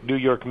York at New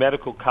York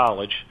Medical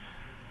College,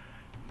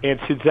 and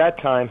since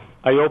that time,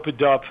 I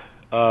opened up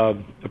a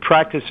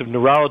practice of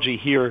neurology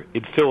here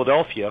in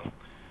Philadelphia,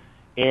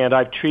 and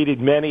I've treated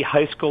many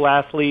high school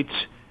athletes,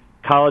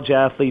 college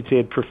athletes,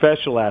 and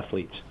professional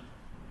athletes.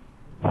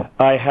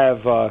 I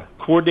have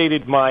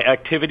coordinated my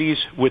activities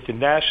with the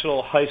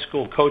National High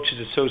School Coaches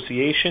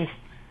Association,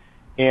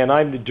 and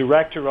I'm the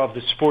director of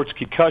the Sports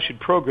Concussion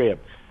Program.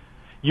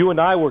 You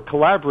and I were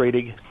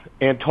collaborating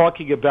and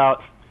talking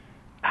about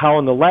how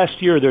in the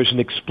last year there's an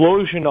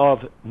explosion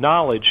of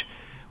knowledge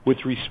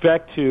with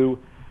respect to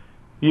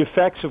the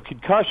effects of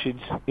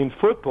concussions in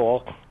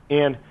football,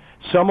 and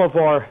some of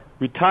our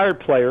retired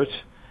players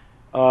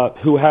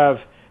who have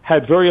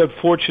had very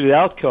unfortunate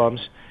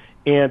outcomes,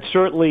 and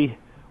certainly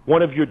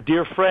one of your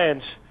dear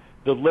friends,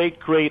 the late,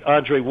 great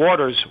Andre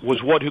Waters,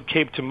 was one who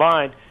came to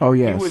mind. Oh,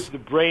 yes. He was the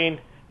brain.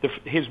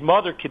 His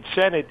mother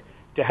consented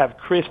to have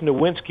Chris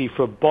Nowinski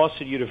from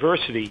Boston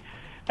University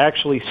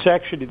actually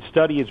section and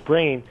study his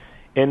brain,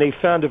 and they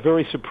found a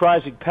very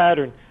surprising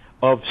pattern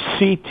of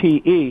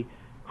CTE,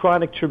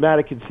 chronic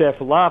traumatic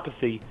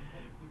encephalopathy,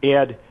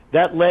 and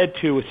that led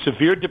to a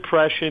severe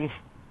depression,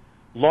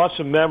 loss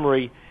of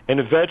memory, and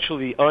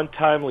eventually the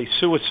untimely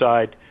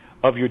suicide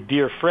of your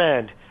dear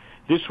friend.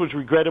 This was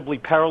regrettably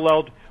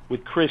paralleled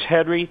with Chris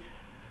Henry.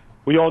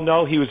 We all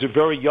know he was a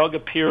very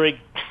young-appearing,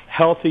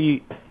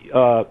 healthy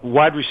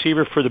wide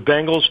receiver for the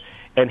Bengals,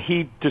 and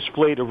he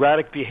displayed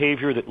erratic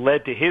behavior that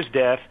led to his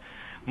death.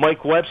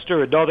 Mike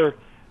Webster, another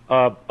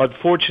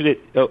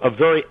unfortunate, a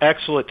very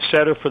excellent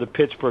center for the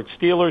Pittsburgh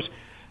Steelers.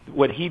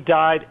 When he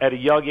died at a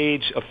young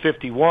age of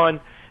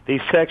 51,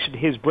 they sectioned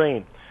his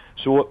brain.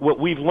 So what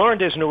we've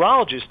learned as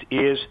neurologists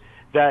is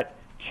that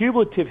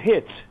cumulative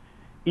hits,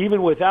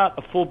 even without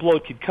a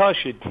full-blown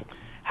concussion,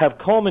 have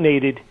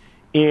culminated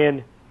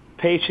in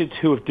patients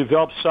who have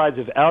developed signs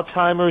of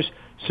Alzheimer's,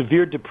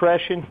 severe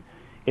depression,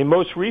 and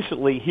most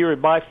recently, here at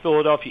my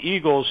Philadelphia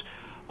Eagles,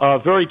 a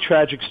very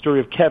tragic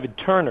story of Kevin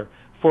Turner,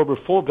 former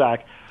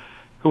fullback,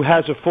 who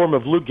has a form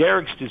of Lou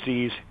Gehrig's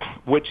disease,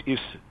 which is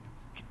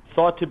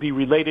thought to be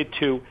related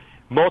to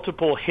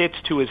multiple hits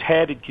to his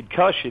head and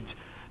concussions.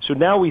 So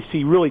now we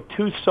see really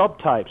two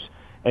subtypes,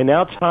 an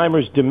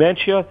Alzheimer's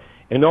dementia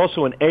and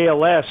also an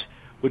ALS,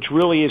 which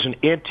really is an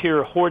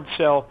anterior horn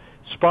cell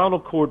spinal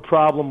cord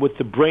problem with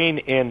the brain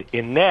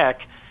and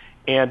neck.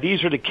 And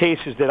these are the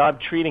cases that I'm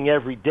treating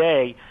every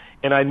day.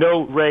 And I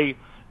know, Ray,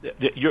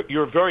 that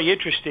you're very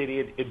interested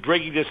in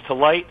bringing this to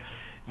light,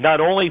 not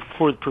only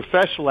for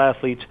professional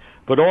athletes,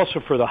 but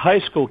also for the high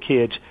school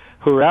kids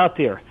who are out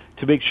there,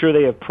 to make sure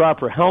they have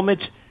proper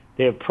helmets,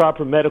 they have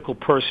proper medical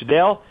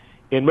personnel,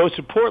 and most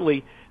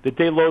importantly, that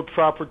they learn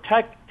proper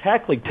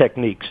tackling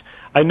techniques.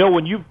 I know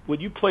when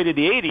you played in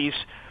the 80s,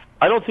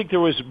 I don't think there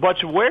was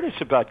much awareness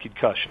about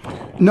concussion.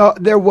 No,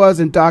 there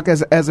wasn't, Doc.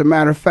 As a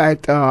matter of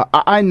fact,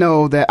 I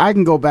know that I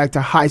can go back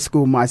to high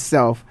school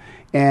myself,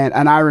 and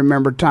I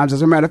remember times.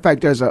 As a matter of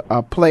fact, there's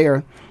a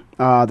player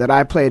that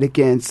I played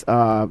against,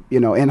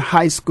 in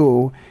high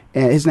school,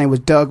 and his name was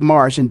Doug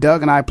Marsh. And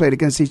Doug and I played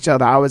against each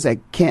other. I was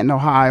at Canton,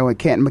 Ohio, and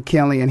Canton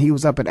McKinley, and he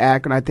was up at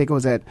Akron. I think it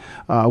was at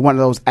one of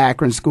those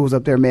Akron schools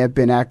up there. It may have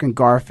been Akron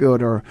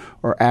Garfield or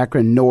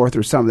Akron North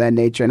or something of that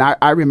nature. And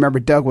I remember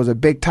Doug was a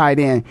big tight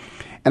end.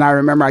 And I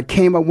remember I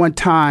came up one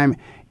time,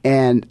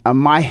 and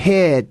my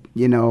head,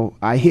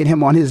 I hit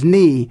him on his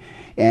knee.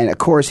 And, of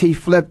course, he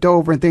flipped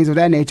over and things of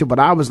that nature, but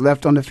I was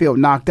left on the field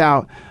knocked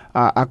out.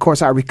 Of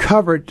course, I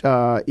recovered,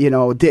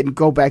 didn't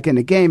go back in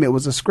the game. It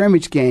was a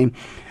scrimmage game.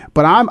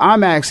 But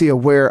I'm actually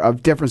aware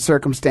of different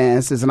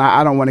circumstances, and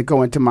I don't want to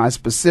go into my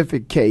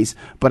specific case,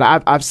 but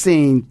I've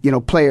seen,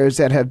 players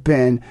that have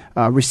been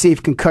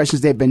received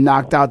concussions, they've been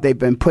knocked out, they've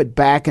been put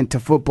back into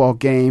football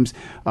games,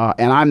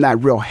 and I'm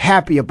not real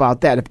happy about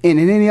that. If in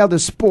any other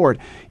sport,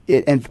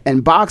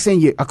 and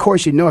boxing, of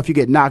course, if you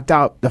get knocked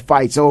out, the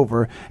fight's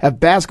over. If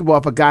basketball,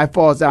 if a guy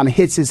falls down and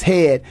hits his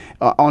head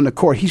on the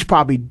court, he's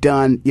probably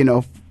done,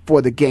 for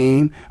the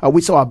game.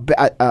 We saw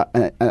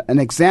an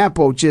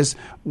example just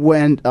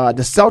when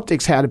the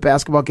Celtics had a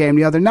basketball game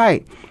the other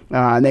night,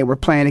 and they were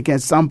playing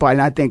against somebody,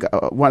 and I think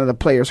one of the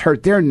players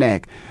hurt their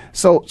neck.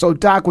 So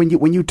Doc, when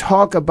you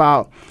talk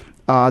about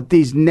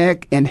these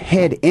neck and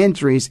head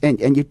injuries,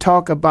 and you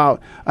talk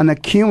about an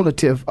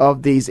accumulative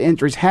of these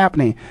injuries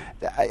happening,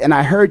 and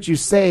I heard you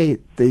say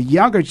the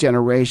younger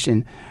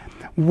generation,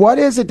 what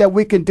is it that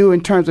we can do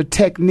in terms of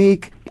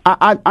technique?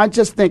 I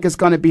just think it's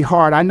going to be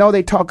hard. I know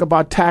they talk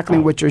about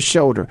tackling with your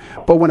shoulder,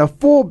 but when a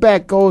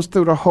fullback goes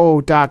through the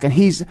hole, Doc, and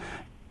he's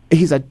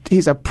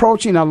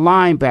approaching a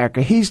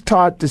linebacker, he's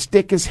taught to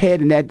stick his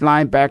head in that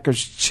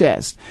linebacker's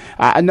chest.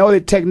 I know the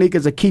technique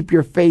is to keep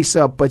your face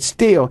up, but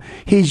still,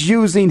 he's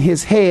using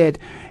his head,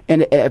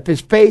 and if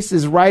his face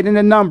is right in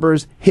the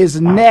numbers, his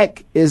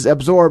neck is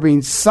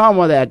absorbing some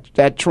of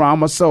that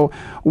trauma. So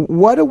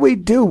what do we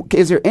do?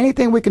 Is there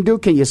anything we can do?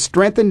 Can you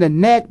strengthen the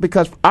neck?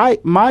 Because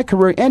my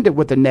career ended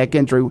with a neck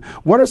injury.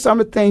 What are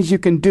some of the things you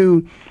can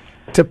do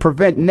to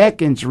prevent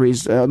neck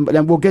injuries? And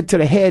we'll get to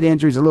the head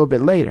injuries a little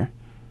bit later.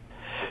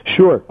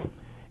 Sure.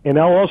 And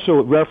I'll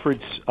also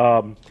reference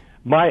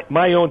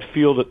my own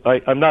field.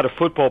 I'm not a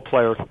football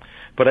player,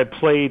 but I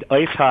played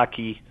ice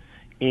hockey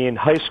in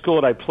high school,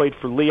 and I played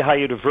for Lehigh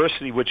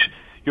University, which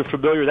you're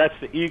familiar. That's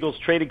the Eagles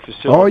training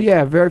facility. Oh,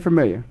 yeah, very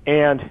familiar.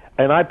 And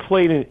I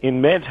played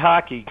in men's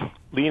hockey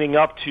leading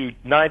up to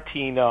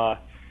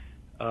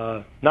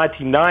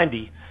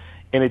 1990.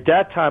 And at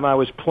that time, I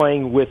was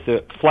playing with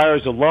the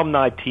Flyers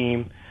alumni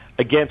team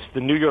against the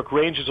New York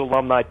Rangers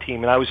alumni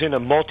team, and I was in a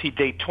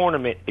multi-day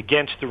tournament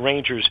against the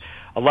Rangers.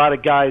 A lot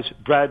of guys,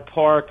 Brad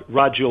Park,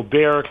 Rod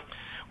Gilbert,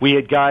 we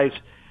had guys.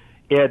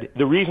 And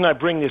the reason I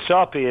bring this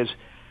up is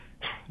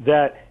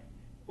that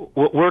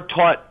we're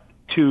taught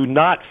to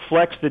not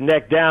flex the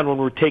neck down when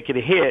we're taking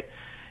a hit,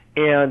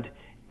 and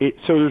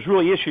so there's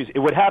really issues.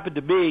 What happened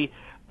to me,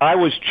 I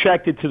was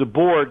checked into the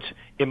boards,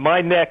 and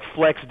my neck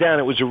flexed down.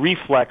 It was a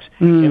reflex,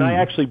 and I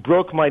actually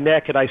broke my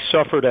neck, and I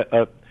suffered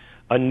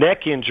a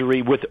neck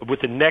injury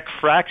with a neck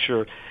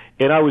fracture,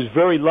 and I was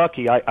very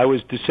lucky. I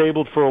was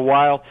disabled for a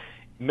while.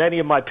 Many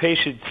of my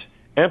patients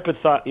I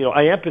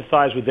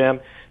empathize with them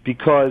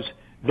because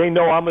they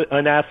know I'm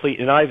an athlete,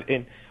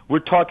 and we're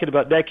talking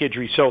about neck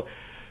injury. So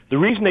the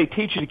reason they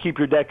teach you to keep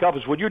your neck up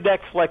is when your neck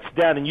flexes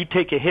down and you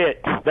take a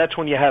hit, that's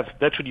when you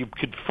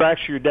could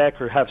fracture your neck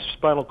or have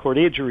spinal cord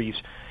injuries.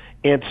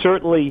 And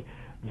certainly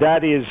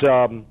that is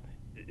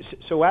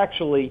so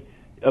actually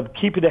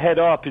keeping the head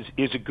up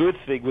is a good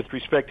thing with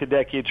respect to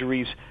neck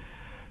injuries.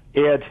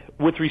 And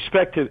with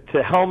respect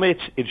to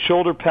helmets and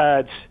shoulder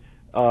pads,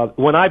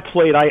 when I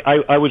played,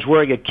 I was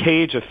wearing a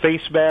cage, a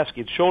face mask,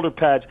 and shoulder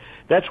pads.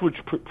 That's what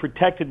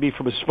protected me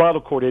from a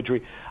spinal cord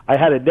injury. I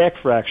had a neck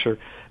fracture.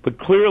 But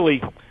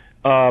clearly,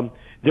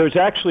 there's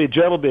actually a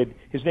gentleman,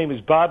 his name is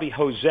Bobby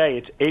Jose,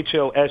 it's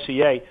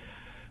H-O-S-E-A,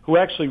 who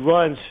actually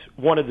runs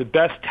one of the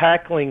best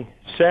tackling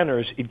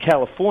centers in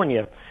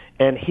California.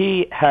 And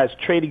he has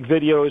training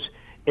videos,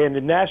 and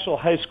the National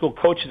High School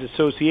Coaches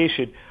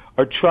Association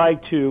are trying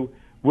to,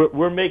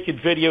 we're making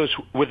videos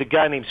with a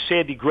guy named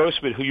Sandy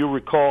Grossman, who you'll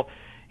recall,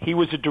 he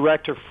was a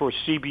director for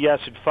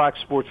CBS and Fox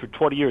Sports for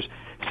 20 years.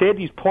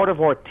 Sandy's part of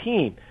our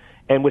team,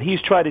 and what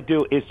he's trying to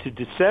do is to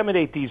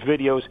disseminate these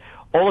videos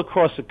all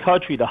across the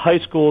country, the high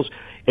schools,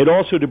 and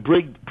also to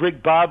bring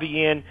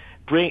Bobby in,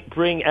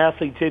 bring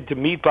athletes in to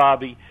meet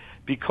Bobby,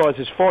 because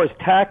as far as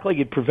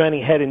tackling and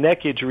preventing head and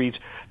neck injuries,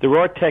 there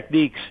are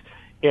techniques,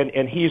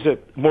 and he's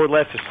more or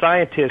less a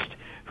scientist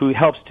who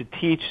helps to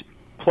teach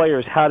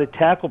players how to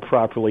tackle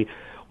properly.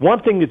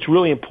 One thing that's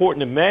really important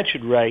to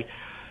mention, Ray,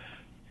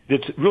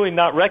 that's really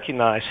not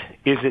recognized,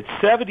 is that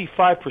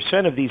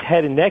 75% of these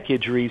head and neck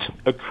injuries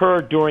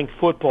occur during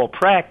football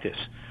practice.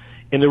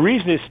 And the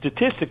reason is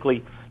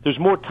statistically, there's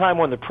more time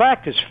on the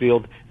practice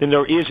field than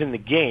there is in the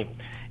game.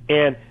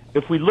 And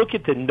if we look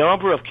at the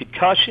number of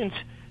concussions,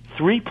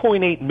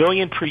 3.8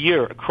 million per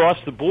year across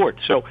the board.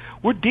 So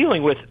we're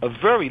dealing with a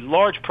very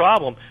large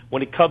problem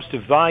when it comes to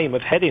volume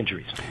of head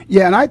injuries.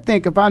 Yeah, and I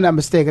think, if I'm not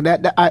mistaken,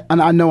 and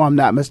I know I'm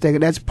not mistaken,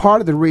 that's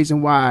part of the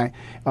reason why,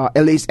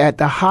 at least at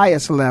the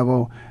highest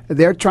level,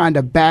 they're trying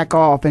to back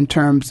off in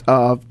terms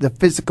of the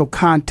physical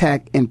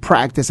contact in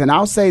practice. And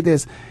I'll say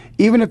this,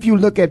 even if you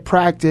look at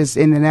practice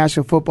in the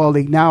National Football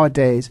League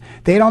nowadays,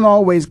 they don't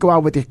always go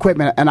out with the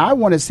equipment. And I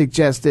want to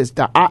suggest this.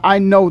 I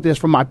know this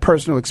from my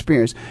personal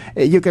experience.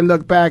 You can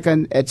look back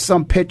at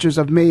some pictures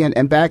of me,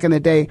 and back in the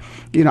day,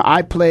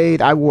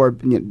 I wore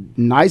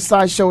nice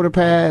size shoulder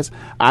pads.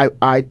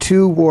 I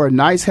too wore a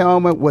nice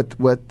helmet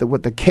with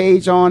the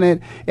cage on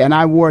it, and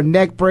I wore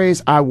neck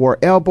brace. I wore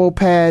elbow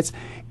pads.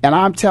 And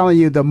I'm telling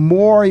you, the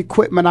more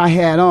equipment I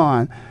had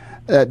on,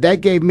 that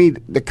gave me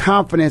the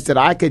confidence that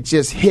I could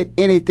just hit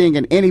anything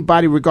and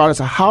anybody, regardless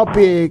of how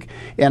big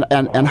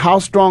and how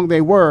strong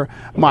they were.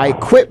 My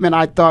equipment,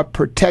 I thought,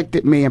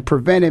 protected me and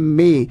prevented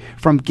me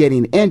from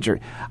getting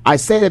injured. I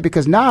say that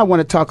because now I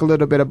want to talk a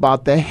little bit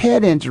about the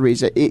head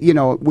injuries.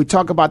 We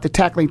talk about the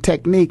tackling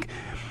technique,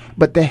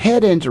 but the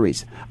head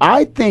injuries,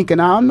 I think,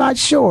 and I'm not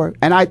sure,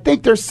 and I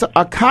think there's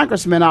a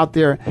congressman out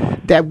there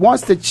that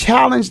wants to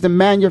challenge the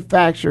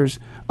manufacturers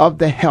of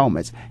the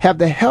helmets. Have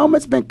the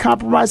helmets been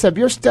compromised? Have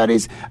your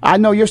studies, I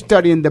know you're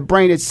studying the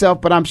brain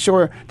itself, but I'm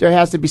sure there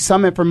has to be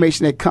some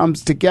information that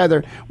comes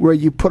together where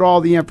you put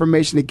all the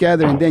information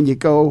together and then you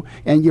go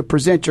and you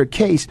present your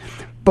case.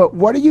 But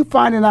what are you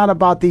finding out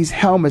about these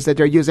helmets that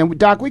they're using? And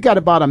Doc, we got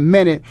about a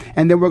minute,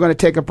 and then we're going to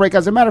take a break.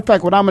 As a matter of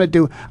fact, what I'm going to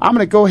do, I'm going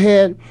to go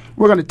ahead,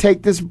 we're going to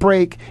take this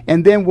break,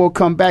 and then we'll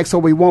come back so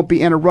we won't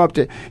be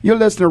interrupted. You're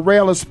listening to Ray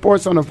Ellis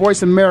Sports on the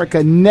Voice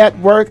America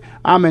Network.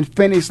 I'm in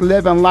Phoenix,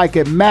 living like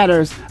it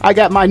matters. I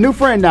got my new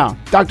friend now,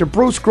 Dr.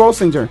 Bruce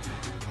Grossinger,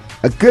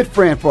 a good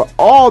friend for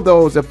all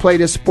those that play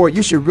this sport.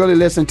 You should really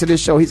listen to this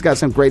show. He's got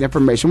some great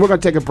information. We're going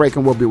to take a break,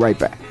 and we'll be right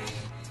back.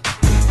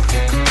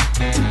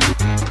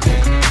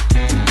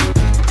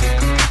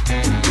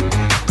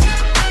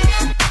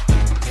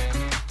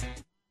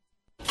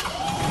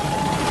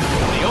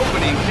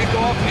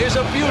 Is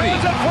a beauty.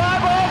 It's a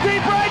fly ball deep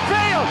right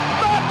field.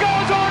 Back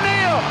goes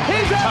O'Neal.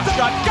 He's at the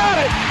shot.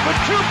 Got it. With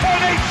 2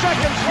 0.8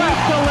 seconds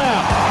left. To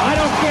left. I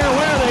don't care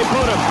where they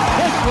put him.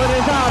 This one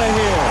is out of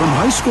here. From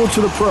high school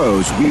to the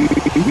pros,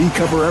 we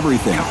cover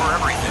everything.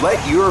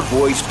 Let your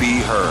voice be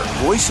heard.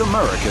 Voice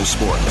America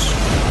Sports.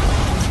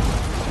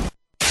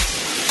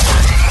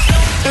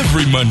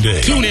 Every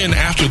Monday, tune in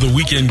after the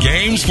weekend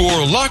games for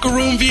Locker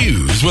Room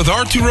Views with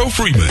Arturo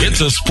Freeman.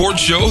 It's a sports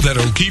show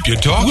that'll keep you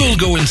talking. We'll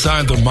go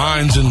inside the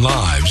minds and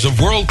lives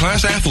of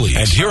world-class athletes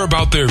and hear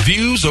about their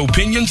views,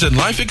 opinions, and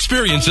life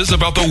experiences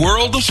about the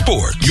world of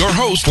sports. Your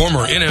host,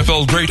 former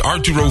NFL great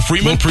Arturo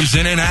Freeman, will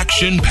present an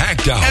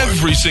action-packed hour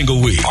every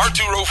single week.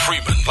 Arturo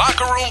Freeman,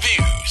 Locker Room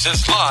Views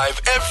is live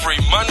every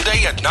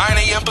Monday at 9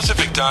 a.m.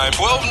 Pacific Time,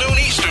 12 noon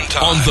Eastern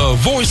Time on the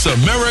Voice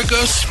America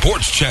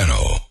Sports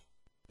Channel.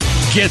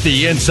 Get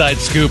the inside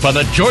scoop on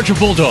the Georgia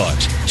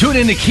Bulldogs. Tune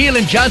in to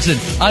Keelan Johnson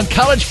on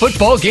College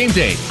Football Game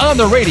Day on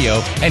the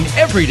radio and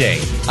every day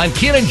on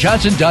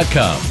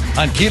KeelanJohnson.com.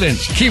 On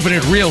Keelan's Keeping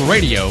It Real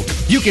Radio,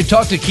 you can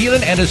talk to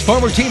Keelan and his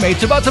former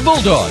teammates about the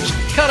Bulldogs,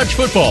 college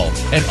football,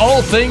 and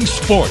all things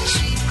sports.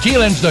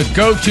 Keelan's the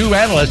go-to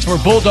analyst for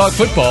Bulldog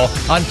football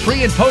on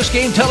pre- and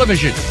post-game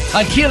television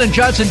on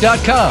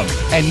KeelanJohnson.com.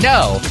 And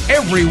now,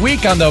 every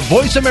week on the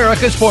Voice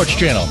America Sports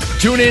Channel.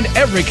 Tune in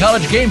every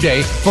college game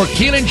day for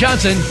Keelan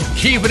Johnson,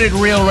 Keeping It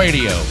Real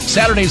Radio.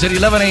 Saturdays at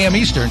 11 a.m.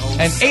 Eastern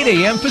and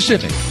 8 a.m.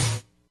 Pacific.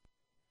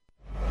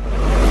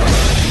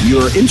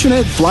 Your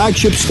internet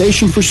flagship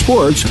station for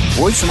sports,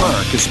 Voice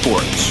America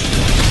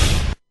Sports.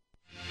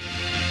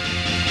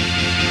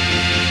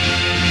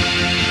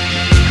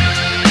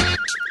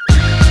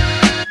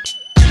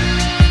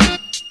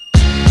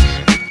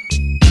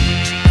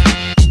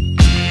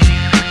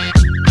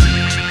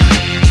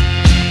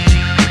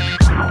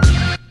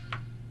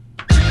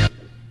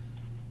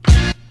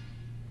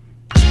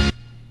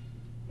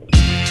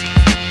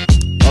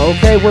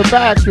 Okay, we're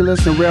back. You're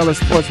listening to Real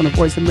Sports on the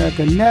Voice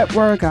America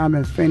Network. I'm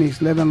in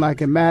Phoenix, living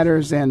like it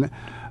matters. And,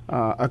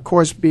 of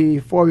course,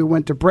 before we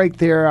went to break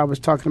there, I was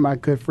talking to my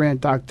good friend,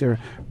 Dr.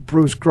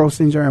 Bruce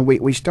Grossinger, and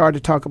we started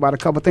to talk about a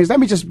couple of things. Let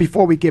me just,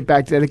 before we get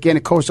back to that, again,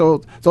 of course,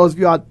 those of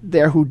you out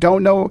there who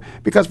don't know,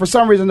 because for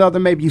some reason or another,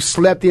 maybe you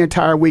slept the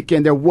entire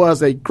weekend, there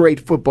was a great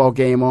football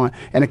game on.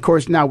 And, of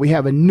course, now we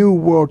have a new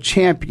world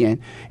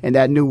champion, and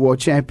that new world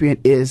champion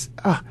is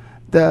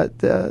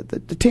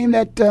the team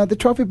that the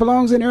trophy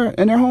belongs in their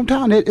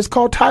hometown. It's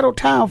called Title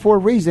Town for a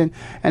reason,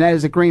 and that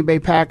is the Green Bay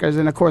Packers.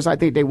 And of course, I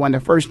think they won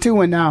the first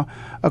two, and now,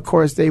 of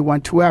course, they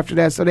won two after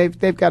that. So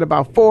they've got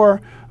about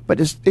four, but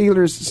the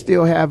Steelers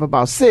still have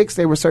about six.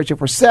 They were searching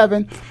for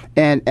seven,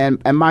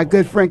 and my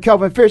good friend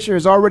Kelvin Fisher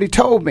has already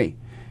told me.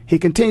 He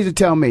continues to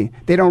tell me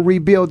they don't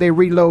rebuild, they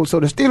reload.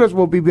 So the Steelers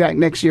will be back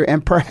next year,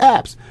 and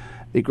perhaps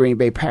the Green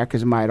Bay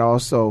Packers might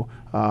also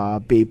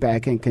be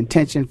back in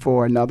contention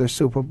for another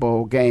Super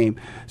Bowl game.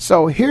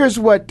 So here's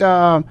what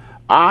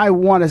I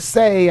want to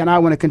say, and I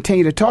want to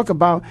continue to talk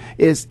about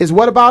is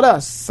what about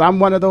us?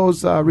 I'm one of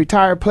those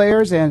retired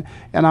players, and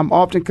I'm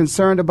often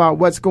concerned about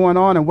what's going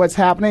on and what's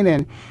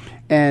happening,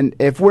 and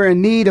if we're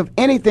in need of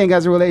anything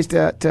as it relates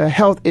to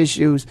health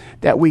issues,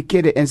 that we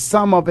get it. And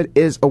some of it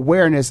is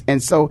awareness.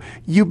 And so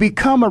you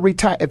become a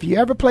retired. If you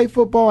ever play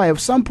football, at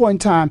some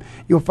point in time,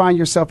 you'll find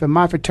yourself in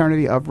my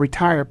fraternity of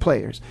retired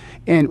players.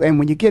 And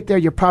when you get there,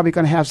 you're probably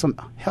going to have some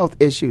health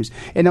issues.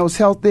 And those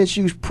health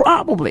issues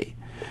probably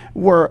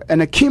were an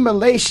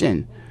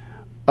accumulation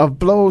of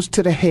blows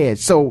to the head.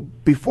 So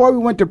before we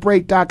went to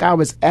break, Doc, I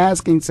was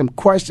asking some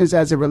questions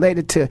as it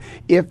related to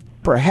if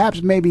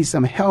perhaps maybe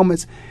some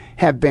helmets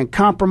have been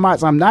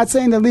compromised. I'm not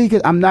saying the league,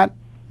 I'm not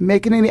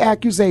making any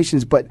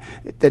accusations, but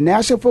the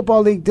National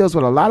Football League deals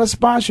with a lot of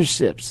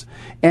sponsorships.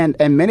 And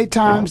many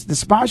times the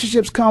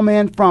sponsorships come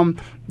in from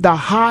the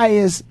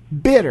highest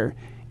bidder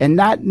and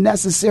not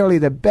necessarily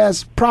the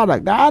best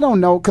product. Now, I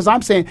don't know, because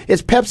I'm saying,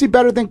 is Pepsi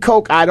better than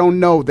Coke? I don't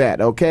know that,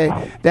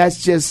 okay?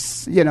 That's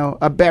just,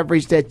 a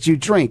beverage that you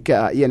drink.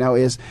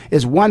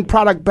 Is one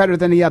product better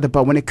than the other?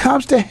 But when it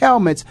comes to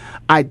helmets,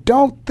 I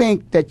don't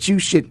think that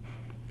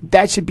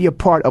that should be a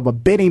part of a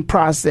bidding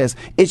process.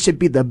 It should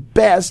be the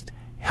best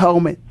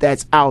helmet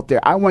that's out there.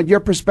 I want your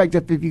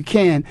perspective, if you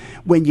can,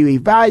 when you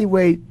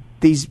evaluate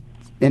these,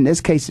 in this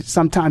case, it's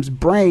sometimes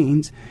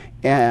brains,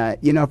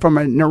 from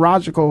a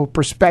neurological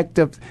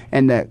perspective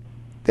and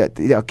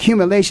the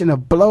accumulation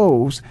of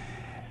blows.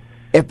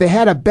 If they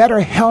had a better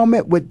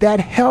helmet, would that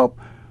help?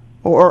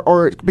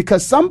 Or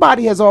because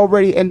somebody has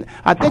already, and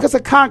I think it's a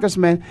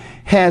congressman,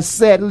 has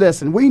said,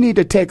 listen, we need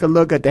to take a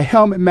look at the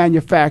helmet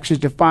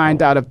manufacturers to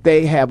find out if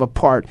they have a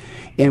part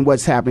in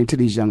what's happening to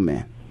these young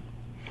men.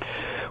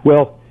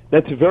 Well,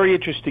 that's a very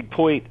interesting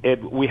point.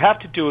 And what we have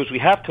to do is we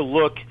have to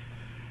look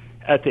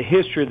at the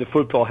history of the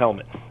football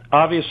helmet.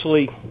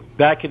 Obviously,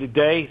 back in the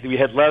day, we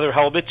had leather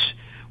helmets.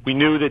 We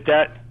knew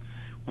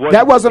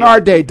that wasn't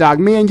our day, Doc.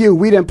 Me and you,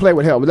 we didn't play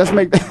with helmets. Let's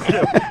make we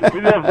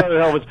didn't have leather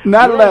helmets.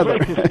 Not leather.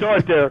 We'd like to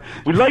start there.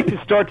 We'd like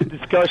to start the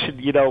discussion,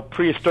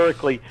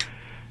 prehistorically.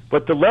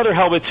 But the leather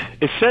helmets,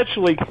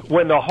 essentially,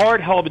 when the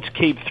hard helmets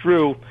came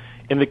through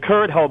in the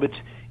current helmets,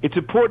 it's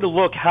important to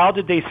look, how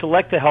did they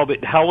select the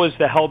helmet? How was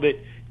the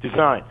helmet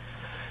designed?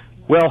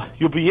 Well,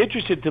 you'll be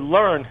interested to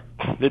learn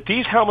that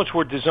these helmets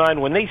were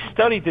designed, when they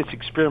studied this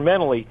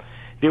experimentally,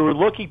 they were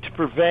looking to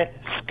prevent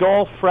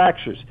skull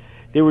fractures.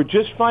 They were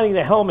just finding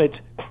the helmets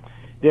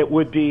that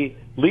would be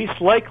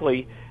least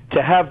likely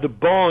to have the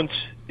bones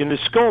in the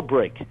skull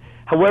break.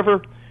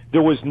 However,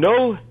 there was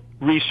no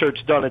research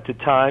done at the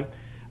time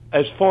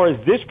as far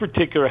as this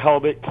particular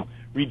helmet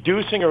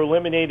reducing or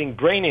eliminating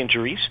brain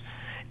injuries.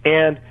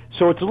 And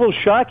so it's a little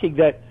shocking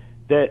that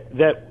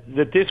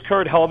this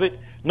current helmet,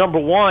 number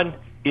one,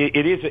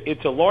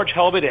 it's a large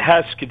helmet. It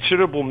has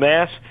considerable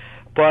mass,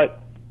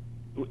 but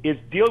it's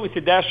dealing with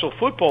the National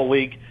Football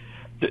League.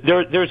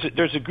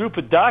 There's a group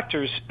of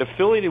doctors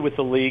affiliated with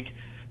the league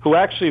who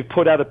actually have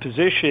put out a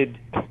position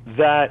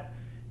that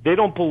they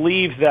don't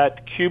believe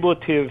that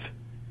cumulative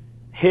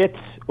hits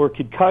or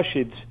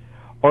concussions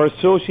are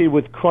associated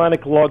with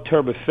chronic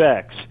long-term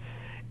effects.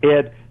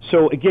 And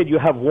so, again, you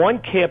have one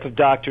camp of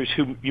doctors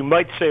who you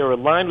might say are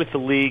aligned with the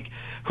league,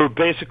 who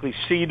basically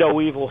see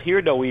no evil,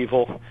 hear no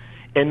evil,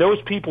 and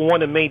those people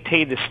want to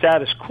maintain the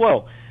status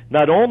quo,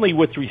 not only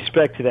with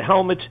respect to the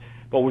helmets,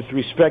 but with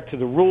respect to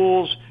the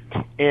rules.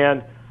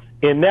 And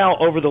now,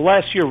 over the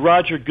last year,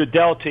 Roger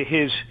Goodell, to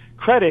his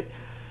credit,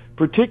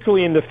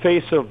 particularly in the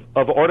face of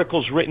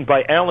articles written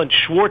by Alan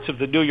Schwartz of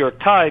the New York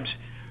Times,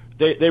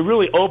 they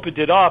really opened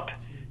it up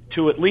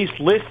to at least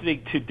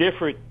listening to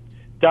different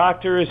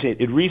doctors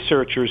and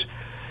researchers.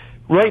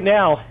 Right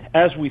now,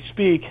 as we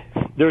speak,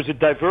 there's a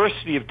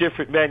diversity of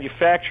different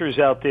manufacturers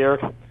out there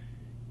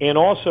and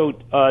also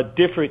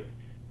different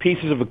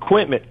pieces of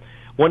equipment.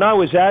 When I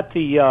was at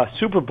the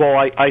Super Bowl,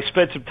 I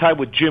spent some time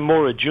with Jim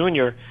Mora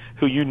Jr.,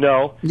 who you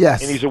know.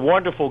 Yes. And he's a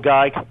wonderful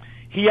guy.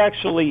 He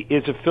actually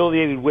is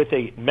affiliated with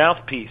a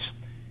mouthpiece,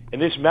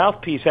 and this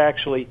mouthpiece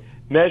actually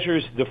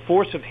measures the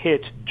force of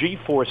hits,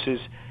 G-forces,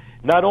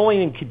 not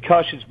only in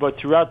concussions but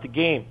throughout the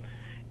game.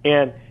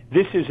 And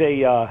this is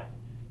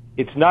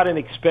it's not an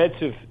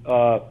expensive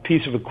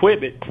piece of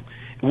equipment.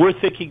 We're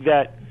thinking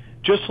that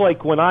just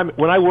like when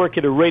I work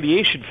at a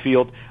radiation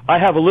field, I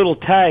have a little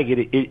tag.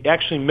 It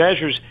actually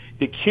measures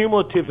the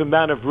cumulative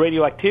amount of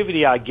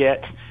radioactivity I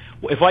get.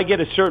 If I get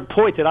a certain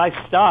point, that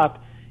I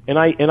stop and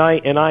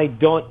I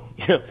don't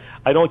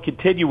I don't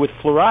continue with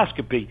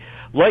fluoroscopy.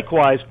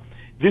 Likewise,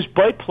 this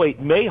bite plate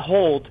may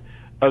hold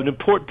an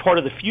important part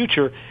of the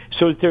future,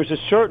 so that there's a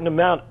certain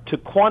amount to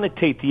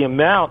quantitate the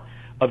amount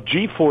of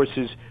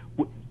G-forces,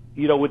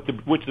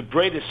 which the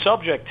brain is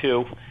subject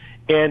to,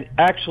 and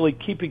actually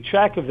keeping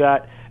track of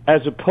that,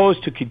 as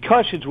opposed to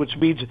concussions, which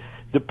means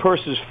the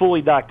person is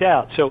fully knocked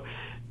out. So,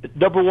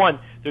 number one,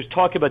 there's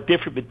talk about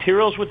different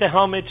materials with the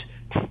helmets,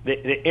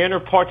 the inner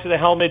parts of the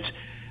helmets.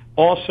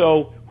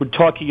 Also, we're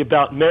talking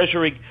about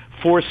measuring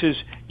forces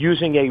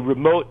using a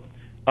remote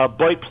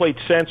bite plate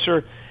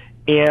sensor,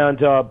 and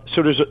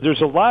so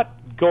there's a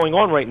lot going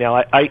on right now.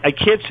 I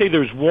can't say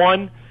there's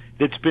one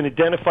that's been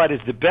identified as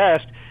the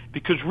best,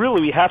 because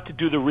really we have to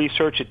do the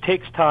research. It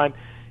takes time,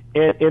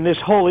 and this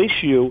whole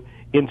issue,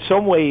 in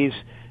some ways,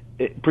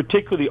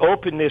 particularly the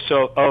openness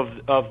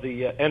of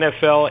the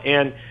NFL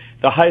and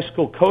the high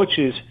school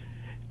coaches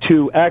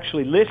to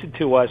actually listen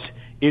to us,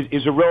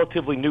 is a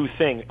relatively new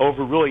thing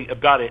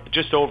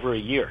just over a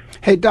year.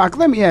 Hey, Doc,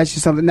 let me ask you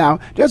something now.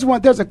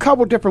 There's a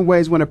couple different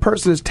ways when a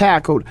person is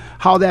tackled,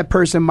 how that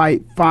person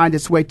might find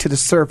its way to the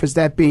surface,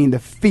 that being the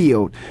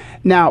field.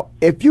 Now,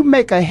 if you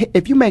make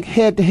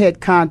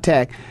head-to-head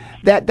contact,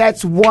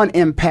 that's one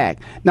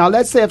impact. Now,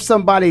 let's say if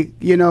somebody,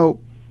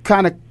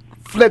 kind of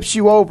flips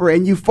you over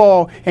and you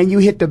fall and you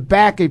hit the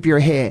back of your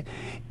head,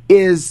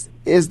 is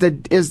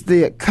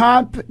the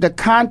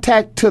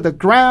contact to the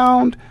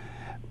ground,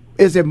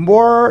 is it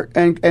more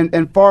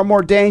and far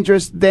more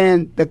dangerous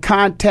than the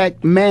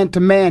contact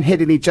man-to-man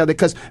hitting each other?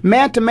 Because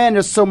man-to-man,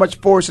 there's so much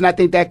force, and I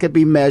think that could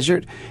be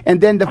measured. And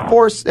then the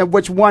force at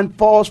which one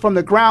falls from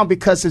the ground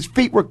because his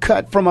feet were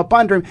cut from up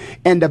under him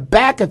and the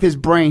back of his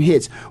brain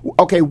hits.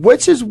 Okay,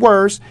 which is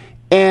worse,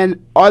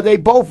 and are they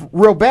both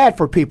real bad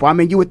for people? I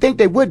mean, you would think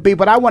they would be,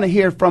 but I want to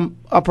hear from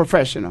a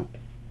professional.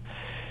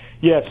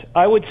 Yes,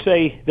 I would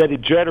say that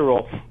in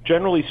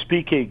generally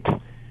speaking,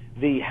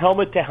 the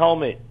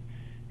helmet-to-helmet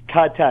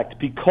contact,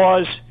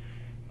 because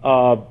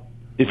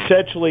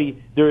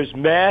essentially there is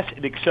mass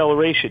and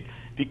acceleration,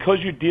 because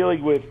you're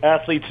dealing with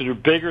athletes that are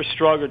bigger,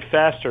 stronger, and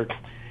faster,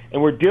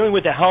 and we're dealing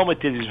with a helmet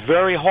that is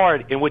very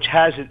hard and which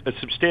has a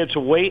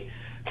substantial weight,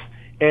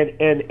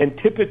 and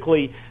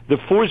typically the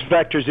force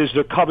vectors is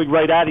they're coming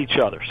right at each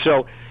other.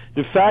 So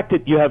the fact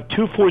that you have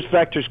two force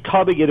vectors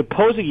coming and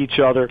opposing each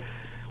other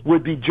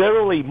would be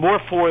generally more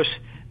force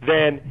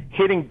than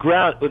hitting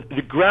ground.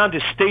 The ground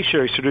is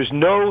stationary, so there's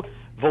no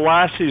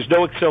velocity, there's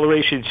no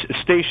acceleration, it's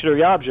a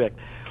stationary object.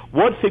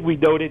 One thing we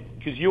noted,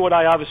 because you and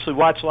I obviously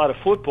watch a lot of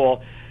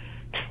football,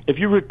 if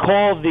you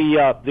recall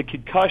the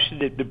concussion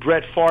that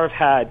Brett Favre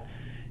had,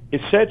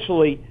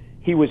 essentially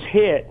he was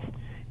hit,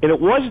 and it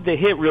wasn't the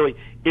hit really.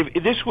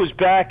 If this was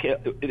back,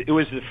 it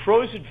was the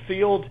frozen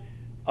field,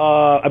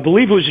 I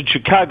believe it was in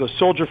Chicago,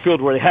 Soldier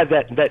Field, where they had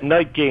that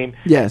night game.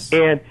 Yes.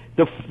 And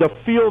the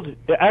field,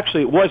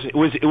 actually it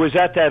was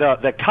at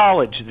that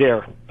college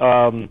there.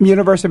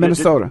 University of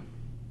Minnesota.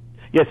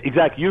 Yes,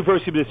 exactly.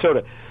 University of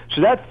Minnesota.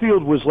 So that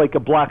field was like a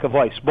block of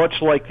ice,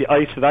 much like the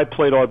ice that I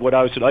played on when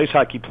I was an ice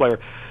hockey player.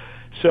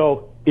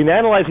 So in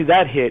analyzing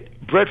that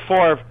hit, Brett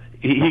Favre,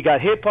 he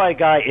got hit by a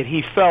guy and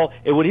he fell,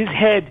 and when his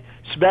head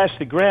smashed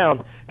the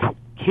ground,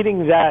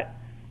 hitting that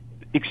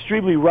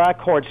extremely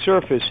rock-hard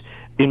surface,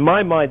 in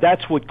my mind,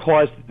 that's what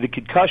caused the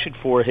concussion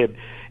for him.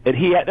 And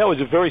that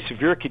was a very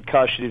severe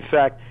concussion. In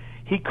fact,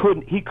 he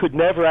could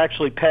never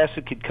actually pass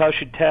the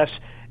concussion test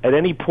at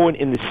any point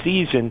in the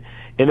season,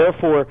 and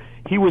therefore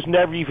he was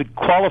never even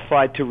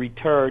qualified to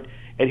return.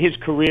 And his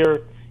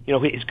career,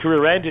 his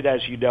career ended,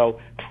 as you know.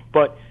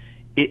 But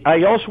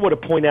I also want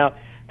to point out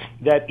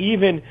that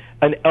even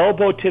an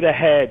elbow to the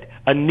head,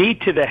 a knee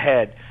to the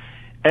head,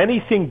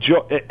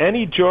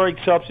 any jarring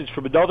substance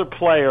from another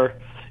player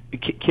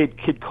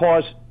could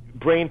cause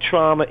brain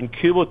trauma and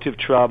cumulative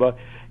trauma.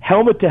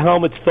 Helmet to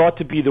helmet's thought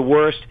to be the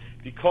worst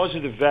because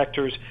of the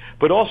vectors,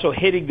 but also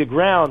hitting the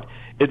ground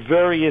at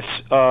various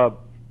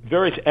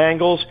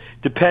angles,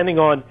 depending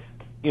on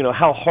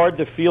how hard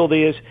the field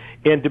is,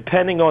 and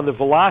depending on the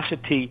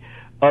velocity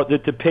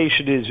that the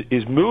patient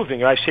is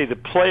moving, or I say the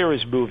player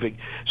is moving.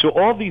 So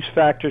all these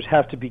factors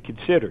have to be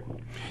considered.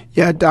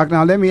 Yeah, Doc,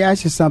 now let me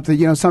ask you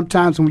something.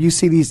 Sometimes when you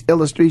see these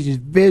illustrations,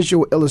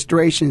 visual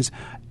illustrations,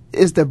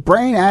 is the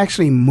brain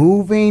actually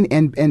moving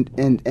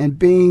and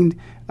being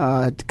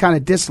kind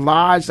of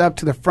dislodged up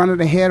to the front of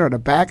the head or the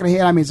back of the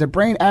head? I mean, is the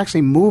brain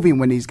actually moving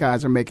when these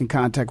guys are making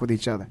contact with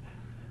each other?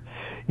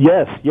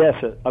 Yes.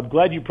 I'm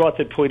glad you brought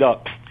that point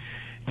up.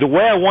 The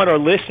way I want our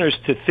listeners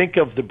to think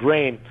of the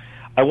brain,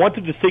 I want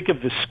them to think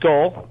of the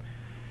skull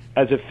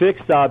as a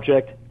fixed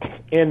object,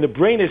 and the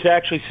brain is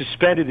actually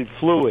suspended in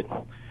fluid.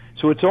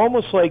 So it's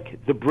almost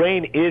like the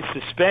brain is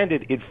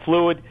suspended in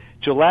fluid,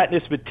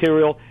 gelatinous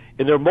material,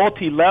 and there are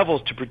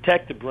multi-levels to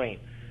protect the brain.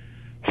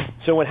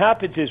 So what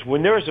happens is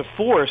when there's a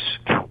force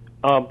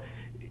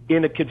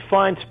in a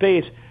confined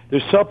space,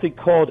 there's something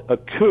called a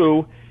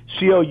coup,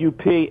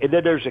 C-O-U-P, and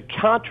then there's a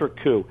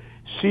contre-coup,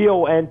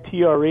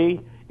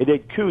 C-O-N-T-R-E, and then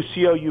coup,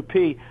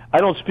 C-O-U-P. I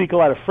don't speak a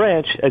lot of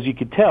French, as you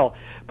can tell,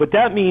 but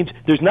that means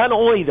there's not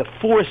only the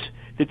force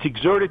that's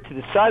exerted to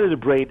the side of the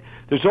brain,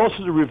 there's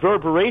also the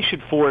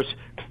reverberation force.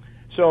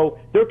 So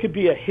there could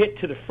be a hit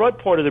to the front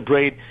part of the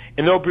brain,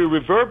 and there'll be a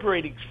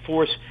reverberating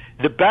force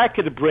the back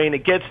of the brain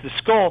against the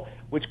skull,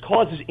 which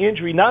causes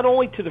injury not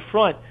only to the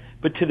front,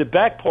 but to the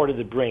back part of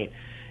the brain.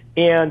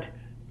 And,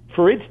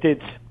 for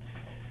instance,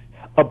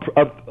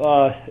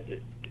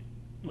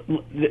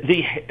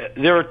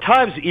 there are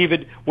times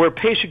even where a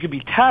patient can be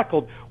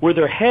tackled where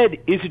their head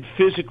isn't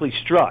physically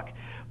struck,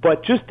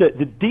 but just the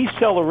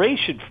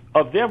deceleration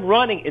of them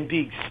running and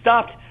being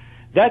stopped,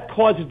 that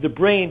causes the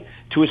brain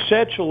to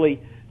essentially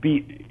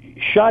be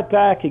shot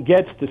back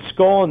against the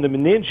skull and the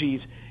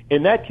meninges,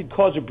 and that can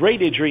cause a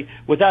brain injury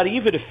without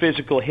even a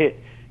physical hit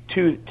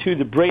to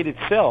the brain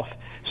itself.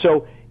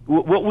 So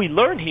what we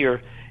learn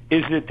here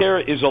is that there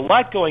is a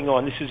lot going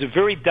on. This is a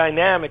very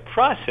dynamic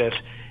process,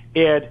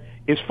 and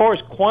as far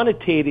as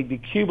quantitating the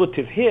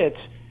cumulative hits,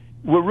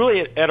 we're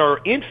really at our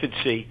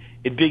infancy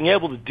in being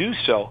able to do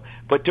so.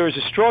 But there is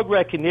a strong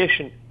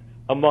recognition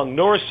among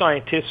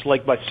neuroscientists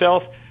like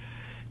myself,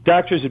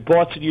 doctors at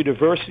Boston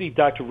University,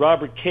 Dr.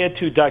 Robert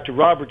Cantu, Dr.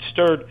 Robert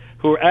Stern,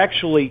 who are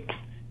actually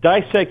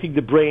dissecting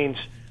the brains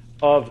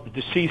of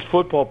deceased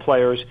football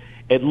players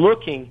and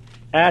looking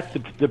at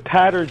the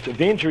patterns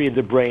of injury in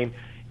the brain.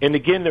 And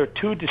again, there are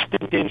two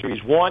distinct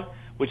injuries. One,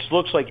 which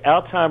looks like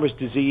Alzheimer's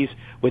disease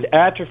with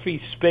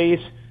atrophy,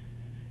 space,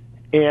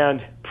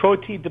 and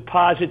protein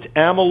deposits,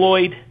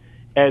 amyloid,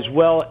 as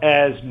well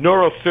as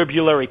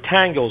neurofibrillary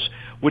tangles,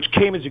 which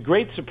came as a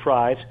great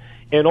surprise.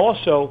 And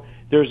also,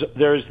 there's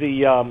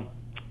the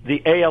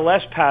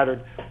ALS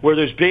pattern, where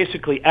there's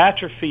basically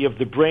atrophy of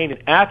the brain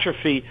and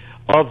atrophy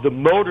of the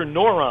motor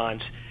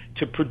neurons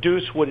to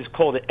produce what is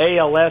called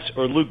ALS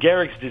or Lou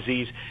Gehrig's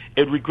disease.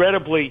 And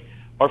regrettably,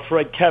 our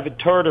friend Kevin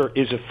Turner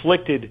is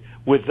afflicted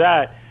with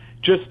that.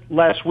 Just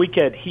last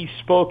weekend, he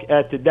spoke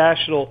at the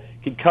National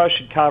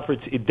Concussion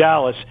Conference in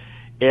Dallas.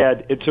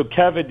 And so,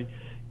 Kevin,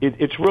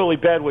 it's really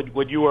bad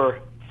when you are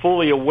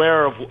fully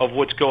aware of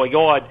what's going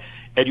on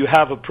and you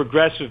have a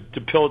progressive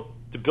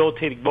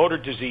debilitating motor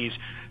disease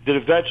that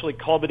eventually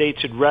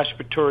culminates in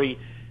respiratory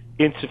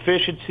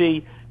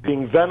insufficiency,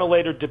 being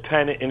ventilator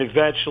dependent, and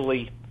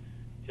eventually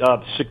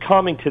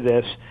succumbing to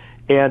this.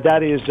 And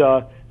that is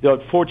the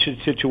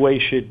unfortunate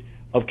situation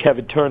of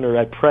Kevin Turner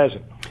at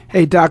present.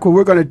 Hey, Doc, what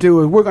we're going to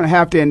do is we're going to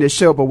have to end this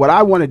show, but what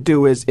I want to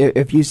do is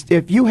if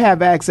you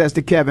have access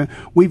to Kevin,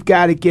 we've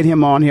got to get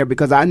him on here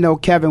because I know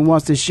Kevin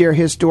wants to share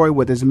his story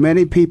with as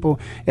many people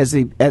as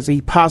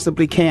he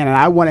possibly can, and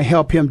I want to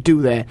help him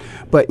do that.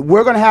 But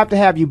we're going to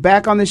have you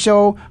back on the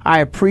show. I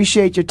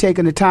appreciate you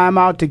taking the time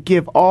out to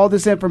give all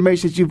this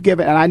information that you've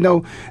given, and I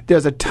know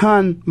there's a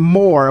ton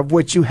more of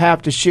what you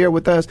have to share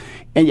with us,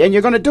 and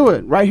you're going to do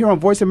it right here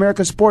on Voice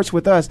America Sports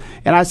with us,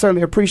 and I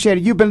certainly appreciate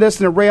it. You've been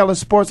listening to Ray Ellis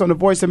Sports on the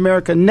Voice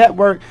America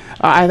Network.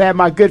 I've had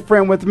my good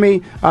friend with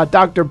me,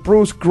 Dr.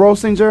 Bruce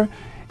Grossinger,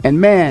 and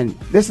man,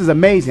 this is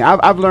amazing.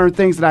 I've learned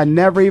things that I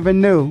never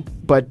even knew,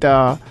 but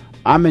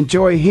I'm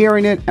enjoying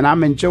hearing it, and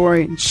I'm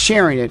enjoying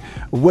sharing it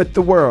with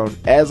the world.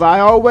 As I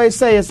always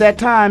say, it's that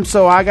time,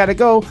 so I got to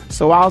go.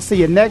 So I'll see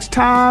you next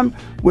time,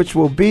 which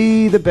will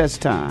be the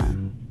best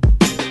time.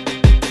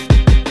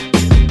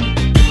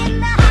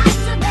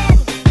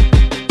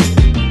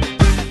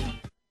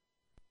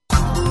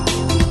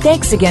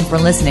 Thanks again for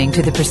listening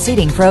to the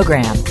preceding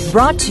program,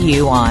 brought to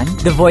you on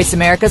the Voice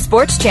America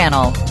Sports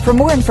Channel. For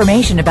more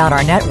information about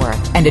our network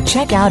and to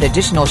check out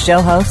additional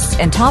show hosts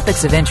and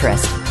topics of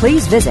interest,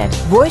 please visit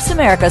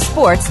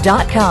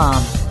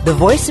voiceamericasports.com. The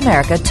Voice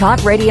America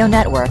Talk Radio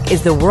Network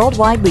is the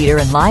worldwide leader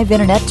in live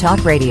Internet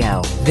talk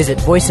radio. Visit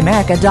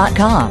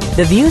voiceamerica.com.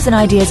 The views and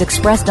ideas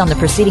expressed on the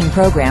preceding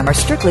program are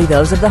strictly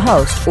those of the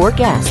host or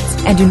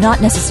guests and do not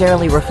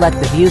necessarily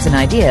reflect the views and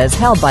ideas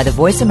held by the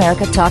Voice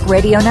America Talk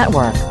Radio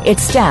Network,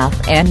 its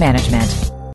staff, and management.